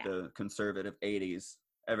with Yeah. the conservative 80s.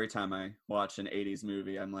 Every time I watch an 80s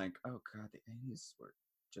movie, I'm like, oh god, the 80s were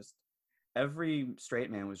just every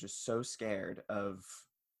straight man was just so scared of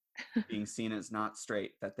being seen as not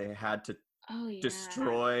straight that they had to Oh yeah.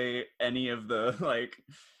 destroy any of the like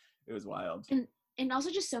it was wild. And also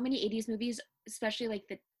just so many 80s movies, especially like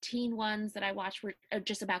the teen ones that I watched were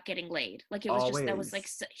just about getting laid. Like it was just that was like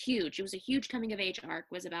Always. huge. It was a huge coming of age arc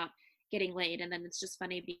was about getting laid, and then it's just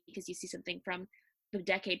funny because you see something from the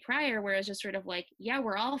decade prior where it's just sort of like, yeah,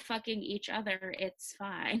 we're all fucking each other. It's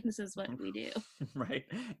fine. This is what we do. Right.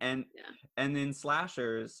 And Yeah. and in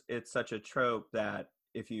slashers, it's such a trope that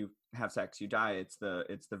if you have sex, you die. It's the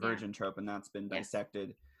Yeah. virgin trope, and that's been Yes.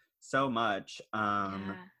 dissected so much.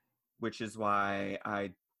 Yeah. Which is why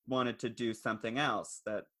I wanted to do something else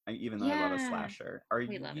even though I love a Yeah. slasher.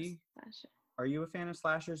 We love a slasher. Are you a fan of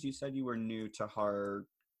slashers? You said you were new to horror,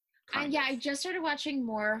 And kind yeah, of. I just started watching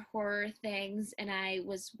more horror things, and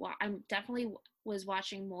I'm definitely was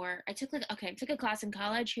watching more. I took a class in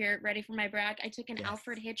college here. Ready for my brag? I took an Yes,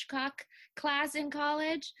 Alfred Hitchcock class in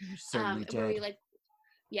college, you certainly where we did. like,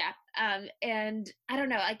 yeah, and I don't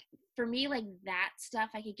know, like for me, like that stuff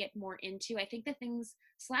I could get more into. I think the things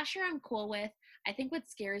slasher I'm cool with. I think what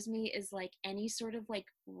scares me is like any sort of like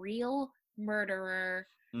real murderer.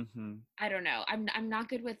 Mm-hmm. I don't know. I'm not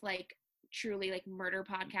good with like truly like murder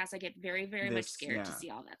podcasts, I get very, very much scared to see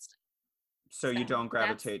all that stuff. So you don't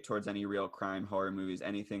gravitate towards any real crime horror movies,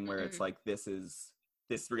 anything where it's like, this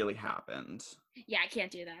really happened. Yeah, I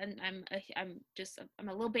can't do that. I'm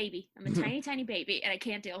a little baby. I'm a tiny, tiny baby, and I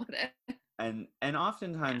can't deal with it. And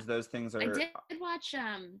oftentimes those things are. I did watch.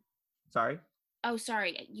 Sorry. Oh,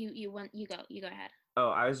 sorry. You go ahead. Oh,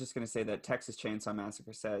 I was just gonna say that Texas Chainsaw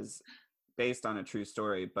Massacre says based on a true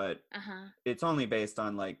story, but it's only based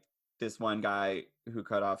on like this one guy who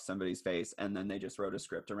cut off somebody's face, and then they just wrote a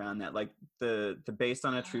script around that. Like the based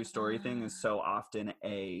on a true story thing is so often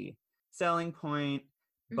a selling point,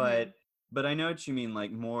 but I know what you mean.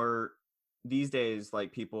 Like more these days,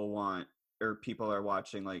 like people are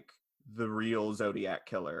watching like the real Zodiac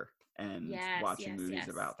killer and watching movies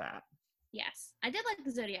about that. Yes, I did like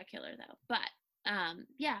the Zodiac killer though, but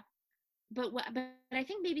yeah, but I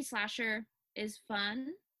think Baby Slasher is fun.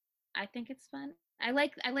 I think it's fun. I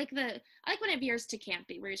like when it veers to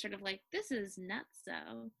campy, where you're sort of like, this is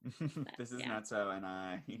nutso. This is nutso, and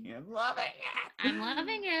I am loving it. I'm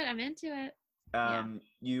loving it. I'm into it.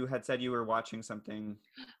 You had said you were watching something.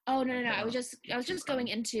 Oh no! I was just going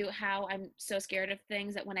into how I'm so scared of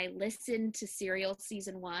things that when I listened to Serial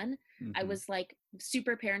season 1, I was like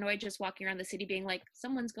super paranoid, just walking around the city, being like,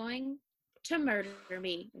 someone's going to murder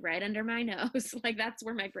me right under my nose. Like that's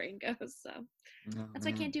where my brain goes. So that's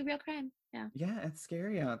why I can't do real crime. Yeah, it's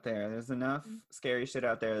scary out there. There's enough scary shit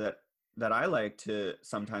out there that I like to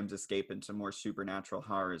sometimes escape into more supernatural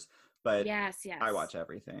horrors. But yes, I watch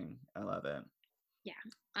everything. I love it. Yeah,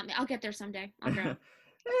 I mean, I'll get there someday. I'll grow.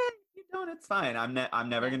 You don't. It's fine. I'm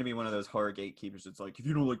never going to be one of those horror gatekeepers. It's like, if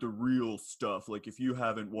you don't like the real stuff, like if you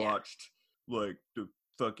haven't watched like the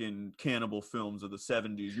fucking cannibal films of the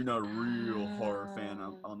 70s, you're not a real horror fan.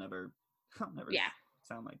 I'll never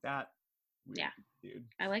sound like that. Weird, dude.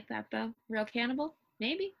 I like that though. Real cannibal,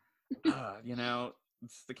 maybe.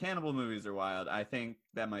 The cannibal movies are wild. I think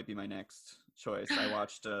that might be my next choice. I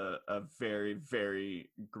watched a very,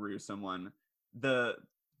 very gruesome one. The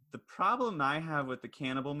problem I have with the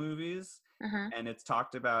cannibal movies, and it's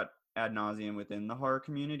talked about ad nauseum within the horror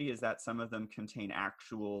community, is that some of them contain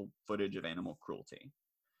actual footage of animal cruelty.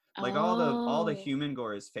 Like all the human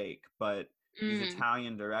gore is fake, but these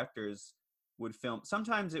Italian directors would film.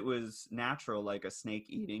 Sometimes it was natural, like a snake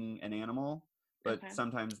eating an animal, but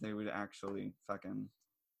sometimes they would actually fucking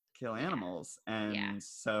kill animals. And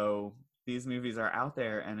so these movies are out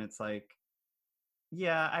there, and it's like,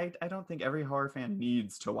 I don't think every horror fan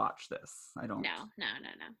needs to watch this. I don't. No.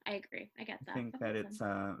 I agree. I get that. I think that it's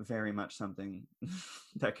very much something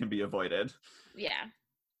that can be avoided. Yeah.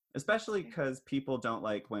 Especially because people don't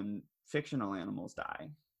like when fictional animals die.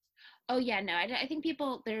 Oh yeah, no. I think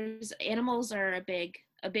animals are a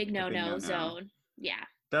big no-no zone. Yeah.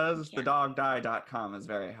 DoesTheDogDie.com is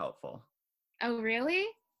very helpful. Oh really?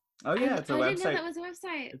 Oh yeah, it's a website. I didn't know that was a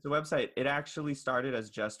website. It's a website. It actually started as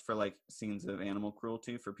just for like scenes of animal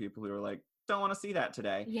cruelty for people who are like, don't want to see that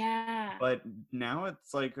today. Yeah. But now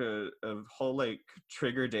it's like a whole like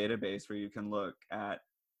trigger database where you can look at,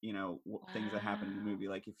 things that happen in the movie.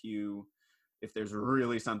 Like if there's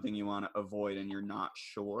really something you want to avoid and you're not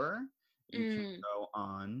sure, you can go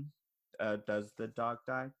on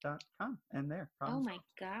DoesTheDogDie.com and there. Oh my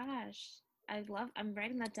gosh. I'm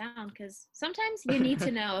writing that down because sometimes you need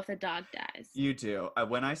to know if a dog dies. You do.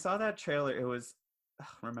 When I saw that trailer, it was,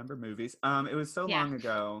 remember movies? It was so long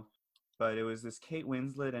ago, but it was this Kate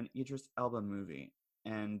Winslet and Idris Elba movie.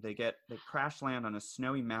 And they crash land on a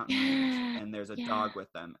snowy mountain range, and there's a dog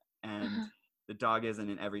with them. And the dog isn't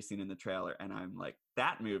in every scene in the trailer. And I'm like,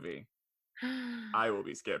 that movie, I will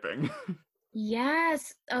be skipping.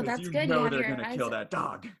 Yes. Oh, that's good. They're going to kill that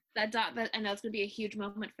dog. That dog. I know it's going to be a huge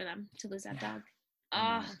moment for them to lose that dog.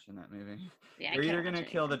 I'm watching that movie. Yeah, they're either going to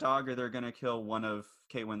kill the dog or they're going to kill one of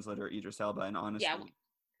Kate Winslet or Idris Elba. And honestly,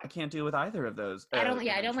 I can't deal with either of those. I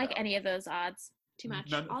don't like any of those odds. Too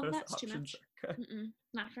much. All that's too much.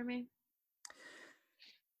 Not for me.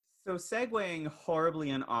 So segueing horribly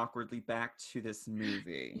and awkwardly back to this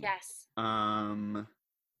movie. Yes.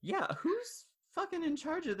 Who's fucking in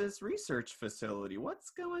charge of this research facility?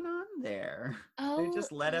 What's going on there? Oh, they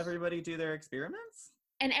just let everybody do their experiments?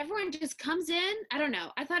 And everyone just comes in? I don't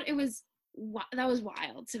know. I thought that was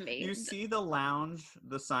wild to me. You see the lounge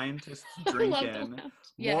the scientists drink in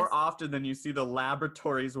more often than you see the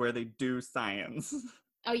laboratories where they do science.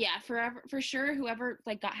 Oh yeah, for sure. Whoever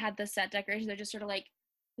had the set decoration, they're just sort of like,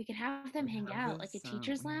 we could have them hang out like a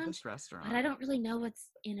teacher's lounge. Restaurant. But I don't really know what's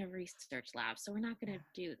in a research lab, so we're not going to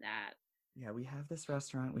do that. Yeah, we have this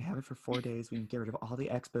restaurant. We have it for 4 days. We can get rid of all the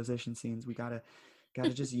exposition scenes. We gotta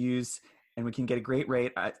just use, and we can get a great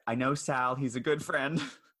rate. I know Sal. He's a good friend.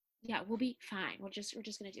 Yeah, we'll be fine. We're just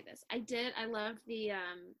gonna do this. I love the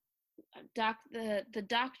the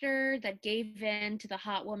doctor that gave in to the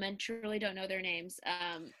hot woman. Truly don't know their names.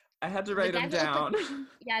 I had to The write guy them that looked like, down.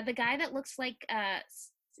 yeah, the guy that looks like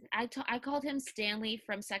I called him Stanley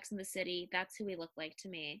from Sex and the City. That's who he looked like to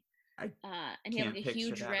me. I And he had like can't a picture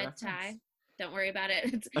huge that red reference. tie. Don't worry about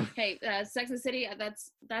it. It's, hey, Sex and the City.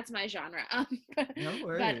 That's my genre. No But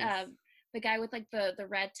worries. the guy with like the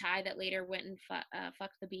red tie that later went and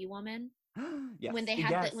fucked the bee woman. When Yes, they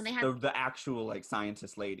had when they yes, had the actual like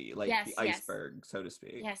scientist lady, like the yes, yes, iceberg, so to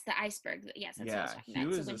speak. yes, the iceberg. Yes, that's what I was Yeah, talking he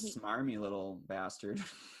about. So was a when he, smarmy little bastard.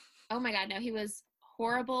 oh my god, no, he was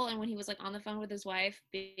horrible. And when he was like on the phone with his wife,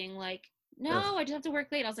 being like, "No, Ugh, I just have to work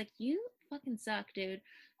late," I was like, "You fucking suck, dude."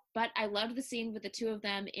 But I loved the scene with the two of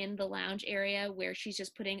them in the lounge area where she's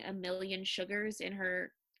just putting a million sugars in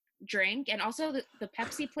her drink, and also the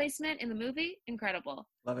Pepsi placement in the movie, incredible.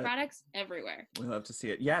 love it. Products everywhere. We love to see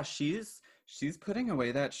it. Yeah, she's putting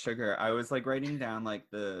away that sugar. I was like writing down like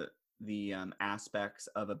the aspects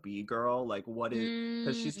of a B girl, like what is,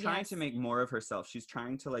 because she's trying to Yes, make more of herself. She's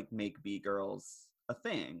trying to like make B girls a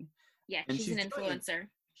thing, yeah, and she's an influencer.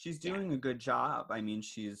 she's Yeah, doing a good job. I mean,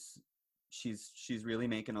 she's really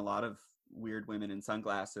making a lot of weird women in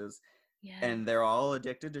sunglasses, yeah, and they're all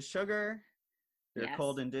addicted to sugar. They're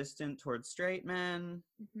cold yes. and distant towards straight men.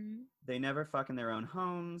 Hmm. They never fuck in their own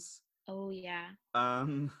homes. Oh yeah.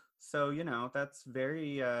 So that's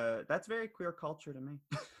very queer culture to me.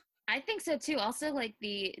 I think so too. Also, like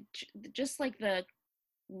the just like the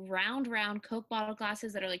round Coke bottle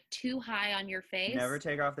glasses that are like too high on your Never face.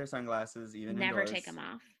 take off their sunglasses, even Never take them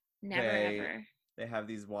indoors. off. Never They ever. they have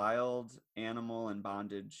these wild animal and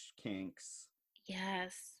bondage kinks.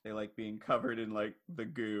 Yes. They like being covered in like the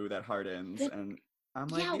goo that hardens, The and I'm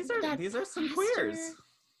like, yeah, that these are some queers. plaster.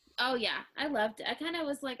 Oh yeah, I loved it. I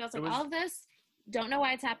was It like, was all of this. Don't know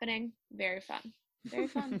why it's happening. Very fun. Very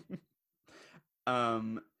fun.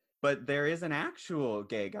 um but there is an actual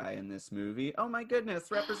gay guy in this movie. Oh my goodness,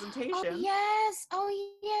 Oh representation. yes. Oh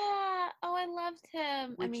yeah. Oh, I loved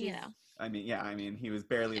him. I Which mean, is, I mean, yeah, I mean, he was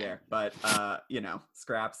barely yeah, there, but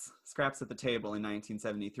scraps at the table in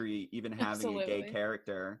 1973, even having a gay absolutely.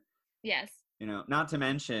 character, Yes. not to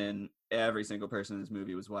mention every single person in this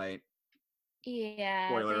movie was white. Yeah,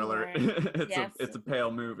 Spoiler they alert. were. it's a Yes. it's a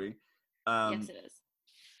pale movie. Yes, Um it is.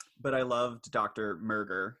 but I loved Dr.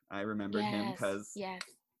 Murger. I remembered him Yes. cuz Yes.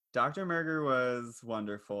 Dr. Murger was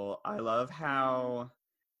wonderful. I love Yeah. how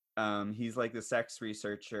he's like the sex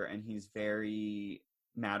researcher, and he's very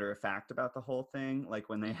matter of fact about the whole thing, like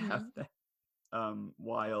when they have Hmm. the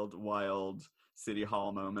wild city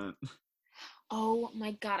hall moment. Oh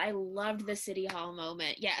my God, I loved the City Hall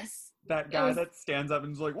moment. Yes. That It guy was, that stands up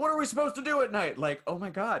and is like, what are we supposed to do at night? Like, oh my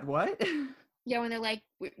god, what? yeah, when they're like,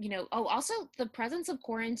 oh, also the presence of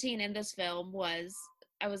quarantine in this film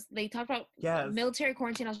they talked about Yes. military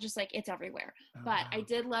quarantine. I was just like, it's everywhere. Oh But I wow.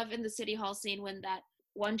 did love in the City Hall scene when that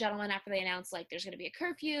one gentleman, after they announced, like, there's going to be a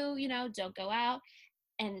curfew, don't go out.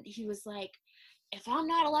 And he was like, if I'm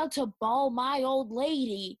not allowed to ball my old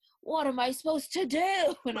lady, what am I supposed to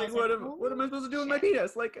do? And I Like, was like, what am holy I supposed to do with my shit.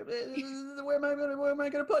 penis? Like, where am I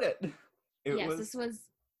gonna put it? It Yes, this was, was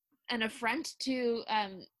an affront to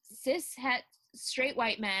straight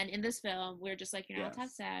white men in this film. We're just like, you're not allowed to have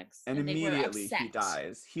yes. sex. And And they were immediately he upset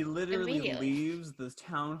dies. He literally immediately. leaves the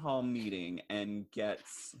town hall meeting and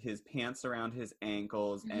gets his pants around his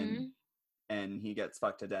ankles, Hmm. and he gets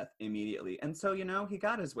fucked to death immediately. And so, he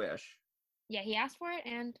got his wish. Yeah, he asked for it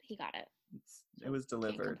and he got it. It So was can't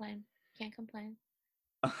delivered. complain. Can't complain.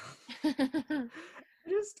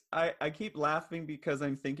 I keep laughing because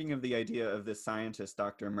I'm thinking of the idea of this scientist,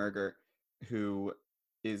 Dr. Merger, who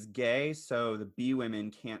is gay, so the bee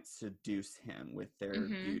women can't seduce him with their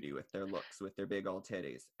Hmm. beauty, with their looks, with their big old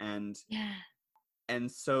titties. Yeah.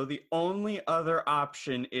 And so the only other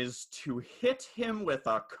option is to hit him with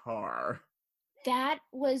a car. That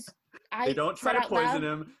was, They I don't try said to out poison loud.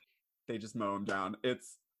 him. They just mow him down.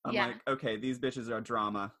 I'm Yeah. like, okay, these bitches are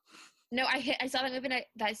drama. No, I saw that movie and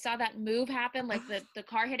I saw that move happen, like the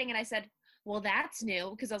car hitting, and I said, well, that's new,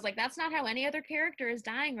 because I was like, that's not how any other character is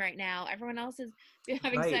dying right now. Everyone else is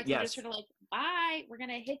having Right, sex. They're just yes. sort of like, bye, we're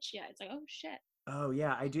gonna hit you. It's like, oh shit. Oh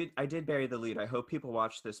yeah, I did bury the lead. I hope people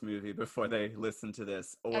watch this movie before they listen to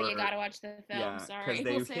this. Oh, you Or gotta watch the film. yeah, because Sorry,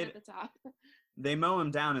 we'll say it at the top. they mow him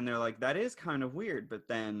down, and they're like, that is kind of weird. But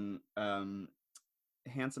then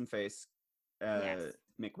handsome face, Yes.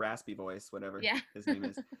 McRaspy voice, whatever Yeah. his name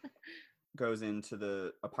is, goes into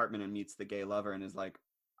the apartment and meets the gay lover and is like,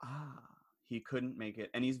 ah, he couldn't make it.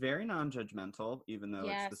 And he's very non-judgmental, even though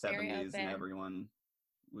it's the Yes, very 70s and open. everyone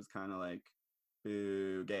was kind of like,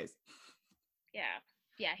 boo, gays. Yeah.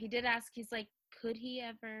 Yeah, he did ask, he's like, could he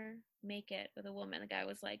ever make it with a woman? The guy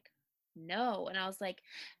was like, no. And I was like,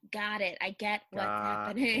 got it. I get what's Got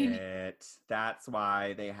happening. it. That's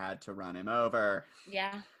why they had to run him over.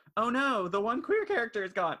 Yeah, Oh no, the one queer character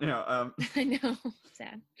is gone. No, I know.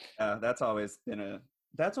 Sad. that's always been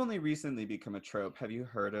that's only recently become a trope. Have you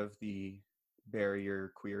heard of the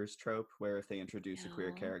barrier queers trope, where if they introduce a queer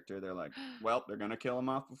No. character, they're like, well, they're gonna kill him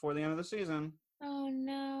off before the end of the season. Oh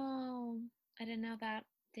no. I didn't know that.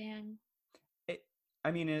 Damn. It,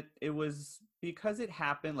 I mean, it was because it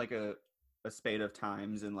happened like a spate of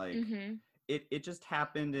times, and like Mm-hmm. it just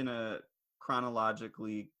happened in a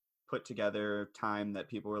chronologically put together time that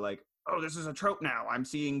people were like, oh, this is a trope now. I'm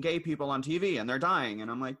seeing gay people on TV and they're dying, and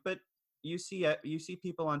I'm like, but you see it, you see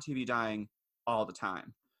people on TV dying all the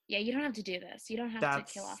time. Yeah, you don't have to do this. You don't have to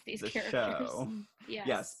kill That's off these the characters. show. Yes,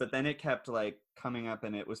 Yes. but then it kept like coming up,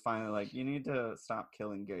 and it was finally like, you need to stop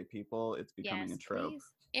killing gay people. It's becoming a Yes, trope. please.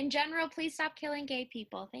 In general, please stop killing gay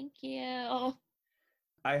people. Thank you.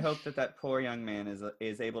 I hope that that poor young man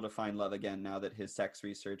is able to find love again now that his sex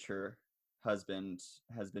researcher husband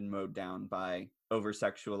has been mowed down by over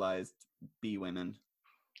sexualized bee women.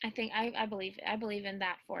 I think I believe in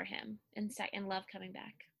that for him. In love coming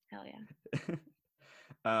back. Hell yeah.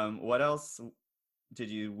 What else did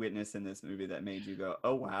you witness in this movie that made you go,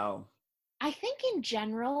 oh wow? I think in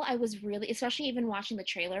general, I was really, especially even watching the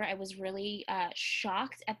trailer, I was really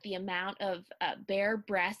shocked at the amount of bare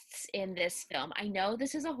breasts in this film. I know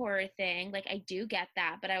this is a horror thing, like I do get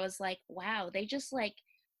that, but I was like, wow, they just like,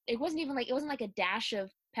 it wasn't like a dash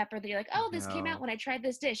of pepper that you're like, oh, this came out No. when I tried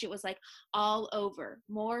this dish. It was like all over,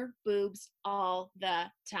 more boobs all the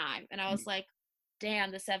time, and I was like,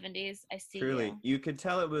 damn, the '70s, I see Truly, you. you could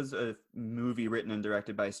tell it was a movie written and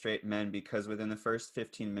directed by straight men, because within the first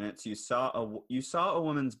 15 minutes you saw a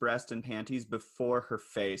woman's breast and panties before her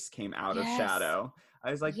face came out of Yes, shadow.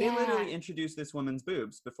 I was like, they literally yeah. introduced this woman's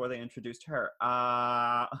boobs before they introduced her.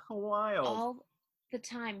 Wild. All the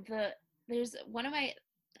time. There's one of my,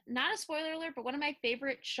 not a spoiler alert, but one of my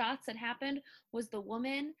favorite shots that happened was the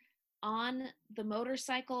woman on the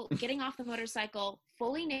motorcycle, getting off the motorcycle,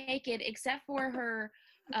 fully naked except for her.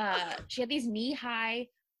 She had these knee-high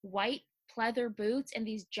white pleather boots and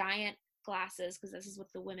these giant glasses, because this is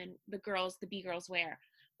what the B girls wear.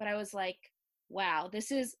 But I was like, wow,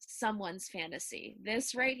 this is someone's fantasy.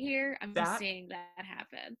 This right here, I'm That seeing that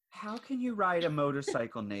happen. How can you ride a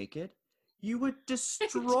motorcycle naked? You would I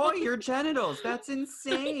destroy don't your genitals. That's I know.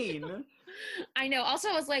 insane. I know. Also,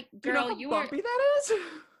 I was like, Do you know how bumpy that is?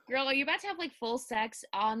 girl, are you about to have like full sex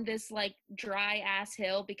on this like dry ass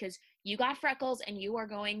hill because you got freckles and you are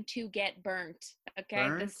going to get burnt? Okay,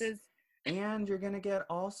 Burnt, this is and you're gonna get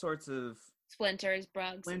all sorts of splinters,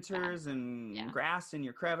 bugs. It's bad. splinters and Yeah, grass in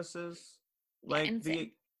your crevices. yeah, Like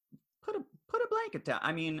insane. put a blanket down.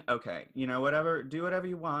 I mean, okay, whatever, do whatever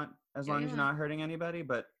you want as Do what long you as you're want. not hurting anybody.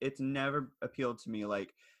 But it's never appealed to me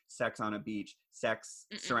like sex on a beach, sex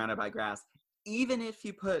Mm-mm. surrounded by grass. Even if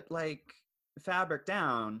you put like fabric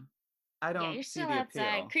down, I Yeah, don't you're see still the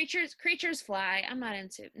outside. appeal. Creatures fly. I'm not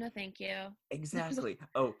into. No, thank you. Exactly.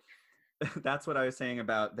 Oh, that's what I was saying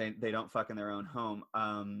about they don't fuck in their own home.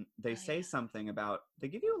 They Oh say yeah, something about, they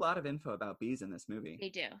give you a lot of info about bees in this movie, they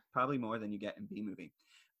do. probably more than you get in Bee Movie.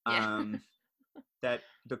 Yeah. Um, that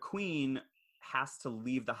the queen has to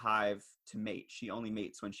leave the hive to mate. She only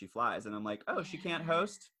mates when she flies, and I'm like, oh, she can't Yeah.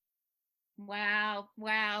 host. Wow.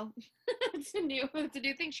 Wow. It's a new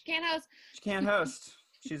thing. She can't host. She can't host.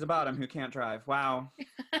 She's a bottom who can't drive. Wow.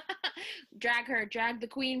 Drag her. Drag the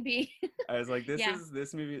queen bee. I was like, Yeah.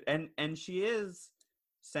 this movie, and she is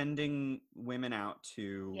sending women out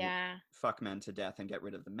to Yeah. fuck men to death and get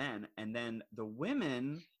rid of the men, and then the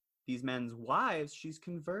women, these men's wives, she's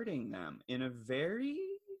converting them in a very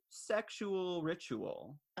sexual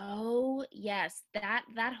ritual. Oh yes, that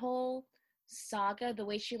whole saga, the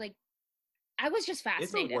way she like, I was just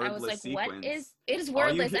It's a fascinated. I was wordless like, what is? sequence. It is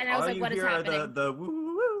wordless, and I was All like, you what is hear are happening? the woo woo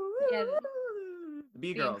woo Yeah, woo, the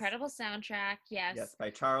B the girls. incredible soundtrack. Yes, Yes. by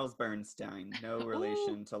Charles Bernstein. No Oh,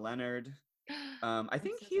 relation to Leonard. I I'm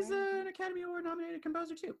think so he's sorry. an Academy Award nominated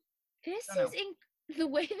composer too. This I don't is know. the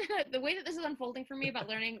way that this is unfolding for me about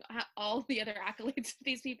learning all the other accolades of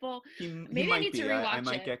these people. He Maybe I might need to be. I rewatch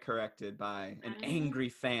might it. get corrected by an Uh, angry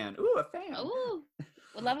fan. Ooh, a fan. oh,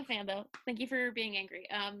 would love a fan though. Thank you for being angry.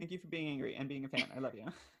 Thank you for being angry and being a fan. I love you.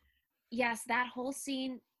 Yes, that whole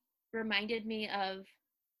scene reminded me of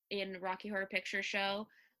in Rocky Horror Picture Show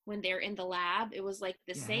when they're in the lab. It was like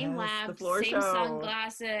the same Yes, the lab, floor same show.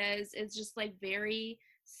 sunglasses. It's just like very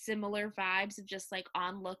similar vibes of just like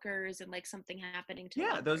onlookers and like something happening to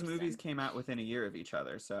Yeah, one those movies person. came out within a year of each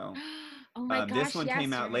other. So Oh my this gosh, one yes,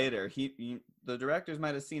 came you're out right. later. The directors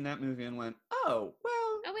might have seen that movie and went, "Oh, well,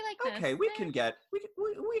 Oh, we like okay, this. we can get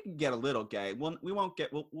a little gay. We won't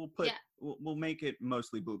get Yeah. we'll make it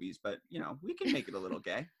mostly boobies, but we can make it a little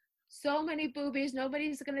gay." So many boobies.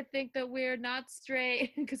 Nobody's gonna think that we're not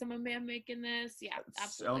straight because I'm a man making this. Yeah, So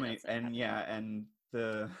absolutely. many, That's and happening. yeah, and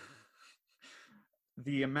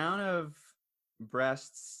the amount of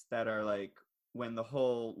breasts that are like when the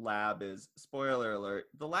whole lab is, spoiler alert,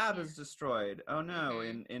 the lab Yeah. is destroyed. Oh no,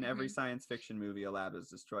 Mhm. in every Mhm. science fiction movie a lab is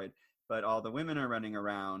destroyed, but all the women are running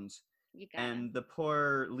around, You gotta. and the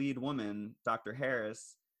poor lead woman, Dr.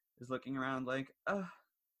 Harris, is looking around like,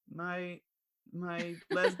 my my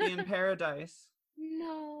lesbian paradise.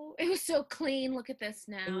 No, it was so clean. Look at this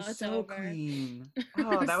It now. was It's so over. clean. It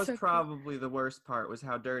Oh, was that was so clean. probably the worst part, was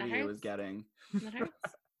how That dirty it was hurts. getting. That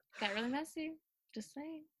hurts. Got really messy. Just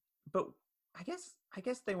saying. But I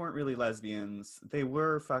guess they weren't really lesbians. They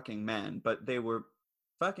were fucking men, but they were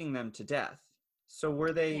fucking them to death. So were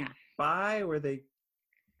Yeah, they bi? Were they,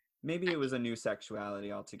 maybe it was a new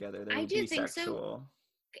sexuality altogether. They I were do think so. bisexual.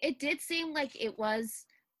 It did seem like it was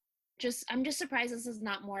just. I'm just surprised this is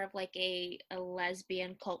not more of like a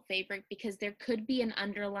lesbian cult favorite because there could be an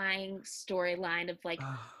underlying storyline of like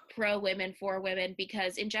pro women for women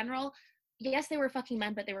because in general, yes, they were fucking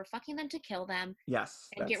men, but they were fucking them to kill them Yes,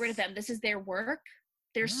 and get rid of that's, them. This is their work.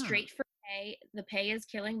 They're yeah. straight for pay. The pay is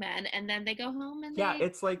killing men, and then they go home and Yeah, they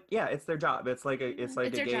it's like, yeah, it's their job. It's like it's a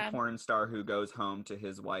their gay job. porn star who goes home to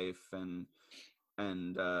his wife and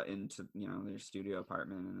into their studio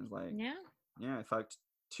apartment and is like, Yeah, yeah, I fucked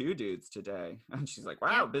two dudes today. And she's like,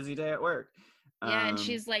 wow, yep, busy day at work. yeah. And Um,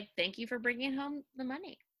 she's like, "Thank you for bringing home the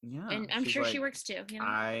money." yeah, And I'm she's sure she like, works too.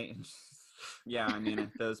 I, yeah, I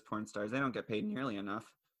mean, those porn stars, they don't get paid nearly enough.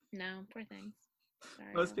 No, poor things.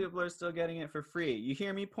 Sorry. Most people are still getting it for free. You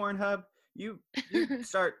hear me, Pornhub? You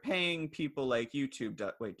start paying people like YouTube.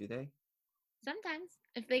 Wait, do they? Sometimes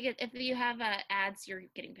if you have ads, you're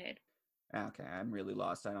getting paid. Okay, I'm really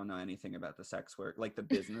lost. I don't know anything about the sex work, like the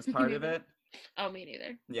business Me part of neither. it. Oh, me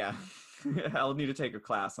neither. Yeah, I'll need to take a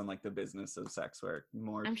class on like the business of sex work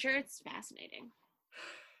more. I'm sure it's fascinating.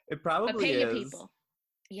 It But probably pay your is. people.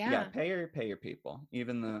 Yeah, Yeah. pay your people,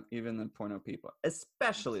 even the porno people,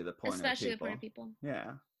 especially the porno Especially the poor people. people.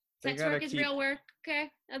 Yeah, they Sex gotta work is keep. real work. Okay.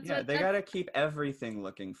 That's Yeah, what they that's gotta keep everything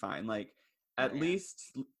looking fine. Like, oh at yeah.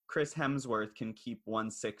 least Chris Hemsworth can keep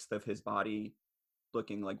 1/6 of his body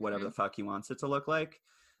looking like whatever the Hmm. fuck he wants it to look like.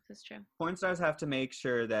 This is true. Porn stars have to make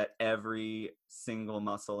sure that every single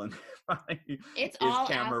muscle in their body It's is all out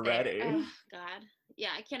camera there. ready. Oh God.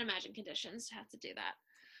 Yeah, I can't imagine conditions to have to do that.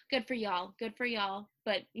 Good for y'all. Good for y'all.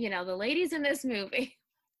 But the ladies in this movie.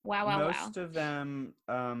 Wow, wow, wow. Most of them,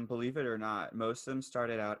 believe it or not, most of them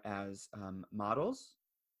started out as models.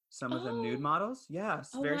 Some of them nude Oh, models.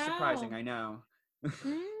 Yes, oh very surprising. wow. I know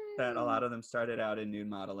that a Mm. lot of them started out in nude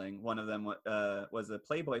modeling. One of them was a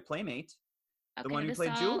Playboy Playmate, the one Okay, who this played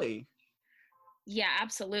all Julie. yeah,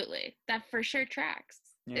 absolutely. That for sure tracks.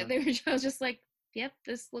 Yeah. They were just like, yep,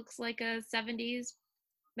 this looks like a 70s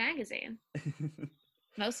magazine.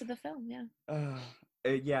 Most of the film, yeah.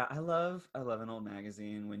 Yeah, I love an old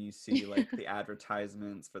magazine when you see like the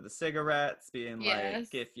advertisements for the cigarettes being like, Yes.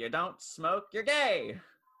 if you don't smoke, you're gay.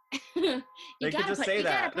 You They could gotta just put say you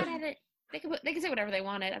gotta that. put at it. They could say whatever they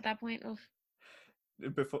wanted at that point. Oof.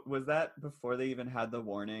 Before, was that before they even had the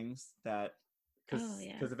warnings that, Oh because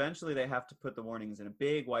yeah. because eventually they have to put the warnings in a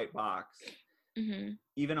big white box, Hmm.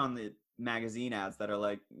 even on the magazine ads that are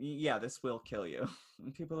like, yeah, this will kill you.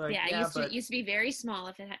 And people are like, Yeah, it yeah, used to but used to be very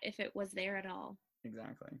small if it was there at all.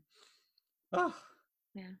 exactly. Oh,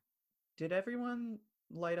 Yeah. did everyone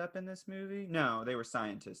light up in this movie? No, they were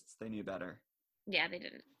scientists. They knew better. Yeah, they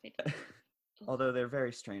didn't. They didn't. Oof. Although they're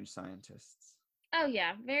very strange scientists. Oh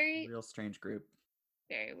yeah, very Real strange group.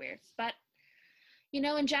 very weird. But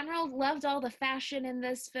in general, loved all the fashion in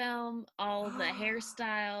this film, all the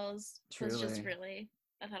hairstyles was just Truly. really.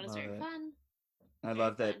 I thought it was Love very it. fun. I Very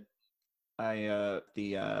love that fun.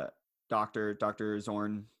 the Dr.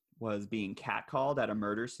 Zorn was being catcalled at a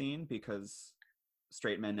murder scene because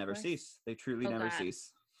straight men Of never course. cease. They truly Oh never God.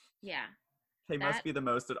 cease. Yeah. They must That be the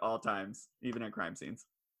most at all times, even at crime scenes.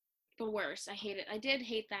 the worst. I hate it. I did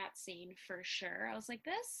hate that scene for sure. I was like,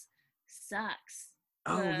 this sucks.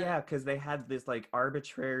 Oh The yeah, because they had this like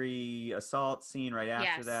arbitrary assault scene right after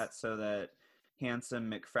yes. that, so that handsome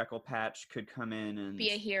McFrecklepatch could come in Be and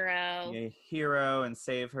a hero. be a hero and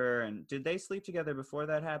save her. And did they sleep together before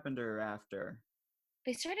that happened or after?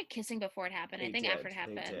 They started kissing before it happened. I They think after did. it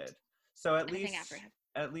They happened. did. So at I think after least it happened.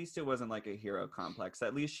 at least it wasn't like a hero complex.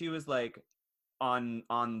 At least she was like on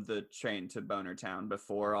the train to Boner Town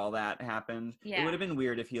before all that happened. It would Yeah, have been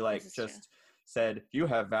weird if he this like is true. just said, "You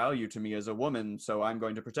have value to me as a woman, so I'm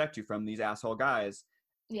going to protect you from these asshole guys."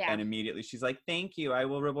 Yeah. And immediately she's like, "Thank you. I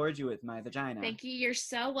will reward you with my vagina." Thank you. You're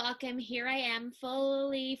so welcome. Here I am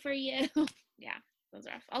fully for you. Yeah, that was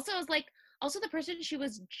rough. Also, I was like, also the person she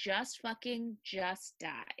was just fucking just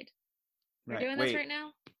died. We're Right. doing this Wait, right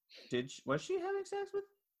now? was she having sex with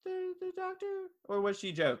the doctor? Or was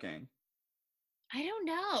she joking? I don't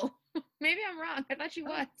know. Maybe I'm wrong. I thought she Oh.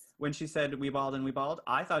 was. When she said we balled and we balled,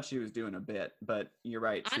 I thought she was doing a bit, but you're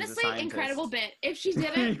right. She's a Honestly, incredible scientist. bit. If she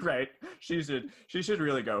didn't, Right. She should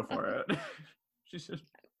really go for it. She should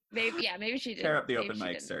maybe, yeah, maybe she tear did. up the Maybe open she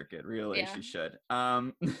mic didn't. circuit. Really, Yeah. she should.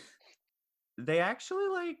 They actually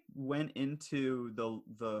like went into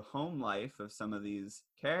the home life of some of these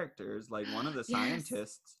characters. Like one of the Yes.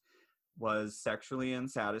 scientists was sexually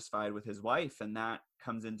unsatisfied with his wife, and that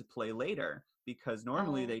comes into play later because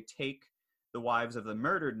normally Oh. they take the wives of the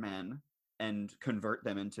murdered men and convert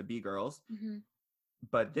them into b-girls, Mm-hmm.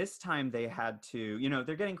 but this time they had to,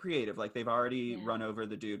 they're getting creative. Like they've already Yeah. run over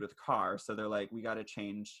the dude with a car, so they're like, we got to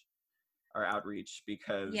change our outreach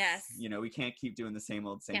because Yes. we can't keep doing the same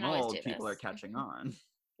old Can't same always old. do People are this. catching on.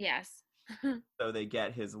 Yes. So they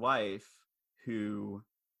get his wife, who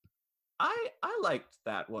I liked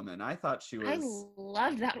that woman. I thought she I was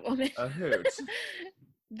love that woman. a hoot.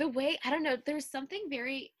 The way, I don't know, there's something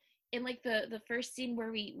very in like the first scene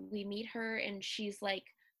where we meet her and she's like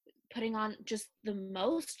putting on just the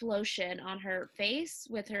most lotion on her face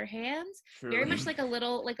with her hands, very Truly. much like a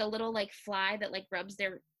little like fly that like rubs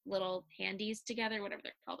their little handies together, whatever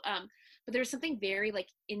they're called. But there's something very like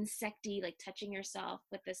insecty, like touching yourself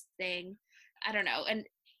with this thing. I don't know. And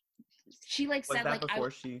she like was said that like I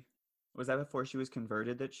before she was that before she was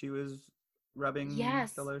converted that she was rubbing the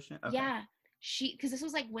yes, lotion? Okay. yeah, she, because this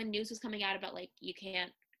was like when news was coming out about like you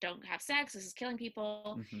can't, don't have sex, this is killing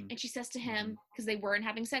people. Mm-hmm. And she says to Mm-hmm. him, because they weren't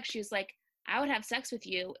having sex, she was like, I would have sex with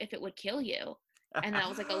you if it would kill you. And that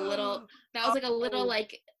was like a little, that was like a little Oh,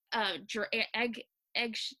 like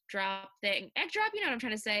drop thing, egg drop, you know what I'm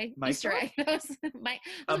trying to say, mic Easter drop? egg. That was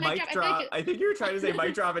A a mic drop, mic I feel like drop. I think you were trying to say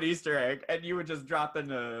mic drop an Easter egg, and you were just dropping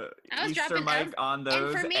a I was Easter dropping I mic was, on and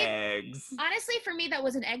those for me, eggs. honestly, for me that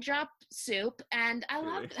was an egg drop soup and I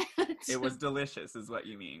Truly. loved that. It was delicious, is what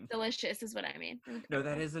you mean. Delicious is what I mean. No, that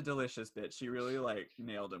Incredible. is a delicious bit. She really like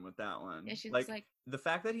nailed him with that one. Yeah, she's Like like, the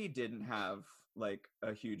fact that he didn't have like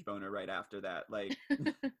a huge boner right after that, like,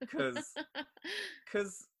 because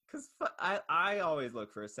I always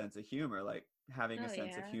look for a sense of humor. Like having a oh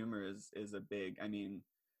sense of yeah, humor is a big. I mean,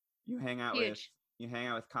 you hang out with huge. you hang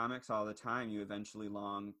out with comics all the time. You eventually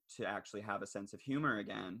long to actually have a sense of humor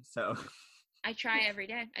again. So I try every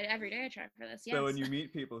day. Every day I try for this. so when Yes, you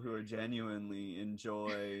meet people who are genuinely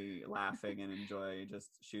enjoy laughing and enjoy just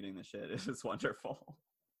shooting the shit, it is wonderful.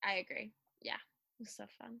 I agree. Yeah, it was so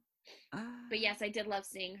fun. But yes, I did love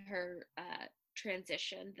seeing her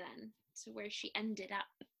transition then to where she ended up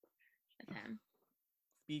with him.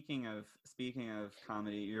 Speaking of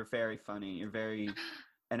comedy, you're very funny. You're very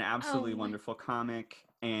an Oh absolutely my, wonderful comic,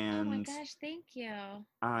 oh my and gosh, thank you.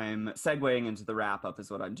 I'm segueing into the wrap up is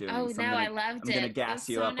what I'm doing. Oh So no, I loved I'm gonna it. It gas was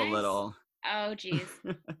you so up a nice. little. Oh geez.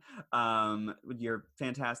 You're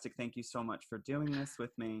fantastic. Thank you so much for doing this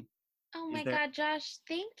with me. Oh Is my there God, Josh,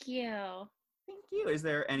 thank you. Thank you. Is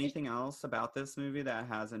there anything else about this movie that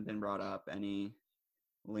hasn't been brought up? Any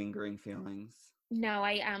lingering feelings? No,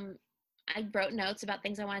 I wrote notes about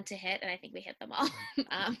things I wanted to hit, and I think we hit them all.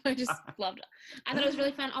 I just loved it. I thought it was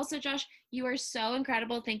really fun. Also, Josh, you are so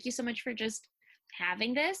incredible. Thank you so much for just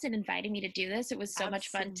having this and inviting me to do this. It was so much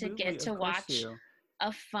fun to Absolutely, get of to course watch you.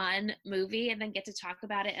 a fun movie and then get to talk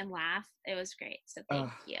about it and laugh. It was great. So thank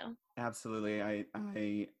you. Absolutely.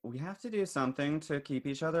 We have to do something to keep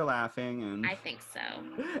each other laughing, and I think so.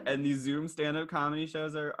 and these Zoom stand-up comedy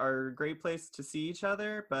shows are a great place to see each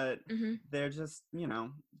other, but Hmm. they're just,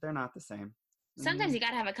 they're not the same. Sometimes you got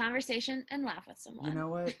to have a conversation and laugh with You someone. know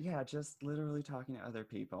what? Yeah, just literally talking to other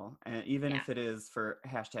people, and even Yeah. if it is for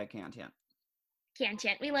hashtag Cantant.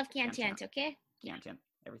 Cantant. We love Cantant. Cantant, okay? Yeah. Cantant.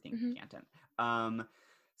 Everything Hmm. Cantant.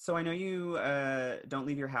 So I know you don't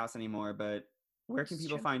leave your house anymore, but where can It's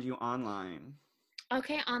people true. find you online?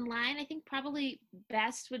 Okay, online, I think probably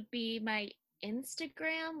best would be my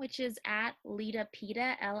Instagram, which is at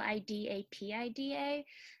Lidapida, Lidapida.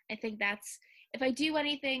 I think that's, if I do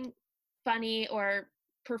anything funny or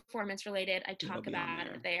performance related, I It'll talk be on about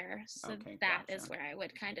there. it there. So Okay, that is gotcha. where I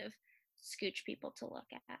would kind of scooch people to look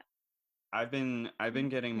at. I've been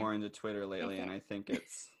getting Yeah. more into Twitter lately, and Okay. I think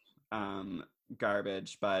it's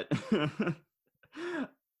garbage, but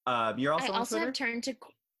You're I also on also Twitter? have turned to.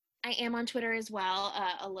 I am on Twitter as well,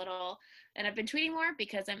 a little, and I've been tweeting more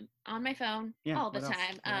because I'm on my phone Yeah. all the What else?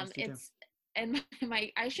 time. What else do you do? It's and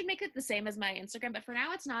my I should make it the same as my Instagram, but for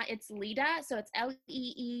now it's not. It's Lida, so it's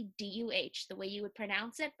Leeduh, the way you would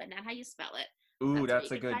pronounce it, but not how you spell it. Ooh, That's where you that's a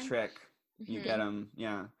can good find. trick. You get Hmm. them,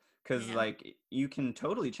 yeah. Because, Yeah, like, you can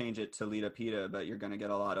totally change it to Lida Pita, but you're going to get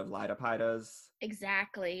a lot of Lida Pitas.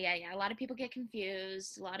 exactly. Yeah, yeah. A lot of people get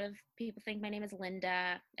confused. A lot of people think my name is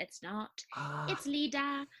Linda. It's not. Ah, It's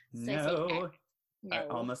Lida. So I say no. I no,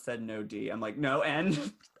 almost said no D. I'm like, no N.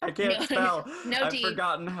 I can't no, spell. no I've D.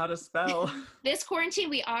 forgotten how to spell. This quarantine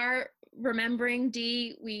we are remembering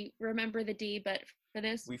D. We remember the D, but for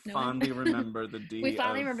this, We no N. fondly remember the We D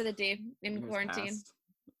finally of remember the D in years quarantine. past.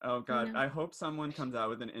 Oh You God, know. I hope someone comes out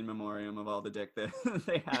with an in memoriam of all the dick that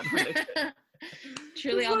they had when they did.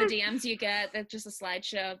 Truly, It's all the like, DMs you get, that's just a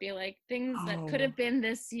slideshow. Be like things that could oh, have been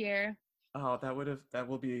this year. oh, that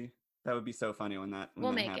would be so funny when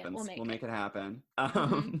We'll that make it. We'll happens. We'll make it. make it happen.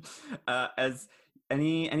 Hmm. As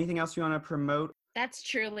anything else you want to promote? That's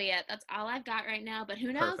truly it. That's all I've got right now. But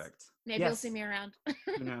who knows? Perfect. Maybe you'll see Yes. me around.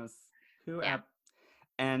 Who knows? Who Yeah.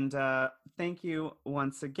 And thank you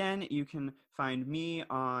once again. You can find me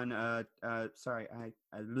on. Sorry,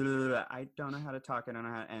 I don't know how to talk. I don't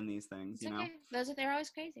know how to end these things. It's You know. okay. They're always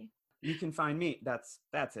crazy. You can find me. That's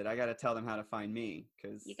it. I got to tell them how to find me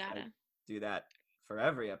because You I gotta. do that for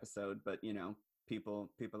every episode. But you know, people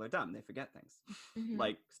are dumb. They forget things, Hmm.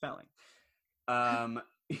 like spelling. Um,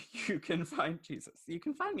 you can find Jesus. You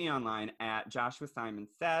can find me online at Joshua Simon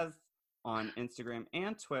Says on Instagram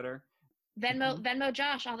and Twitter. Venmo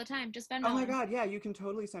Josh all the time. Just Oh Venmo my him. God, yeah, you can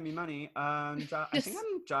totally send me money. I think Just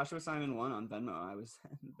I'm Joshua Simon 1 on Venmo. I was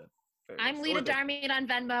the I'm first. Lida Darmian on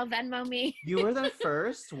Venmo. Venmo me. You were the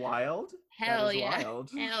first? Wild. That Hell is yeah.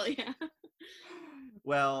 wild. Hell yeah.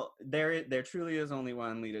 Well, there truly is only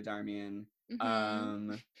one Lida Darmian. Hmm.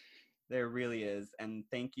 Um, there really is. And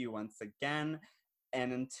thank you once again.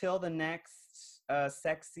 And until the next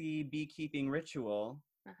sexy beekeeping ritual,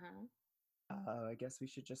 Uh-huh. I guess we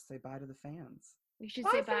should just say bye to the fans. We should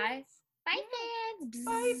Bye, say bye. fans. Bye, Yeah. fans.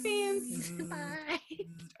 Bye, Bzz. fans. Bye.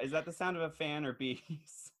 Is that the sound of a fan or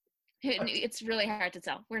bees? It's really hard to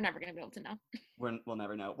tell. We're never going to be able to know. We'll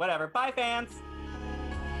never know. Whatever. Bye, fans.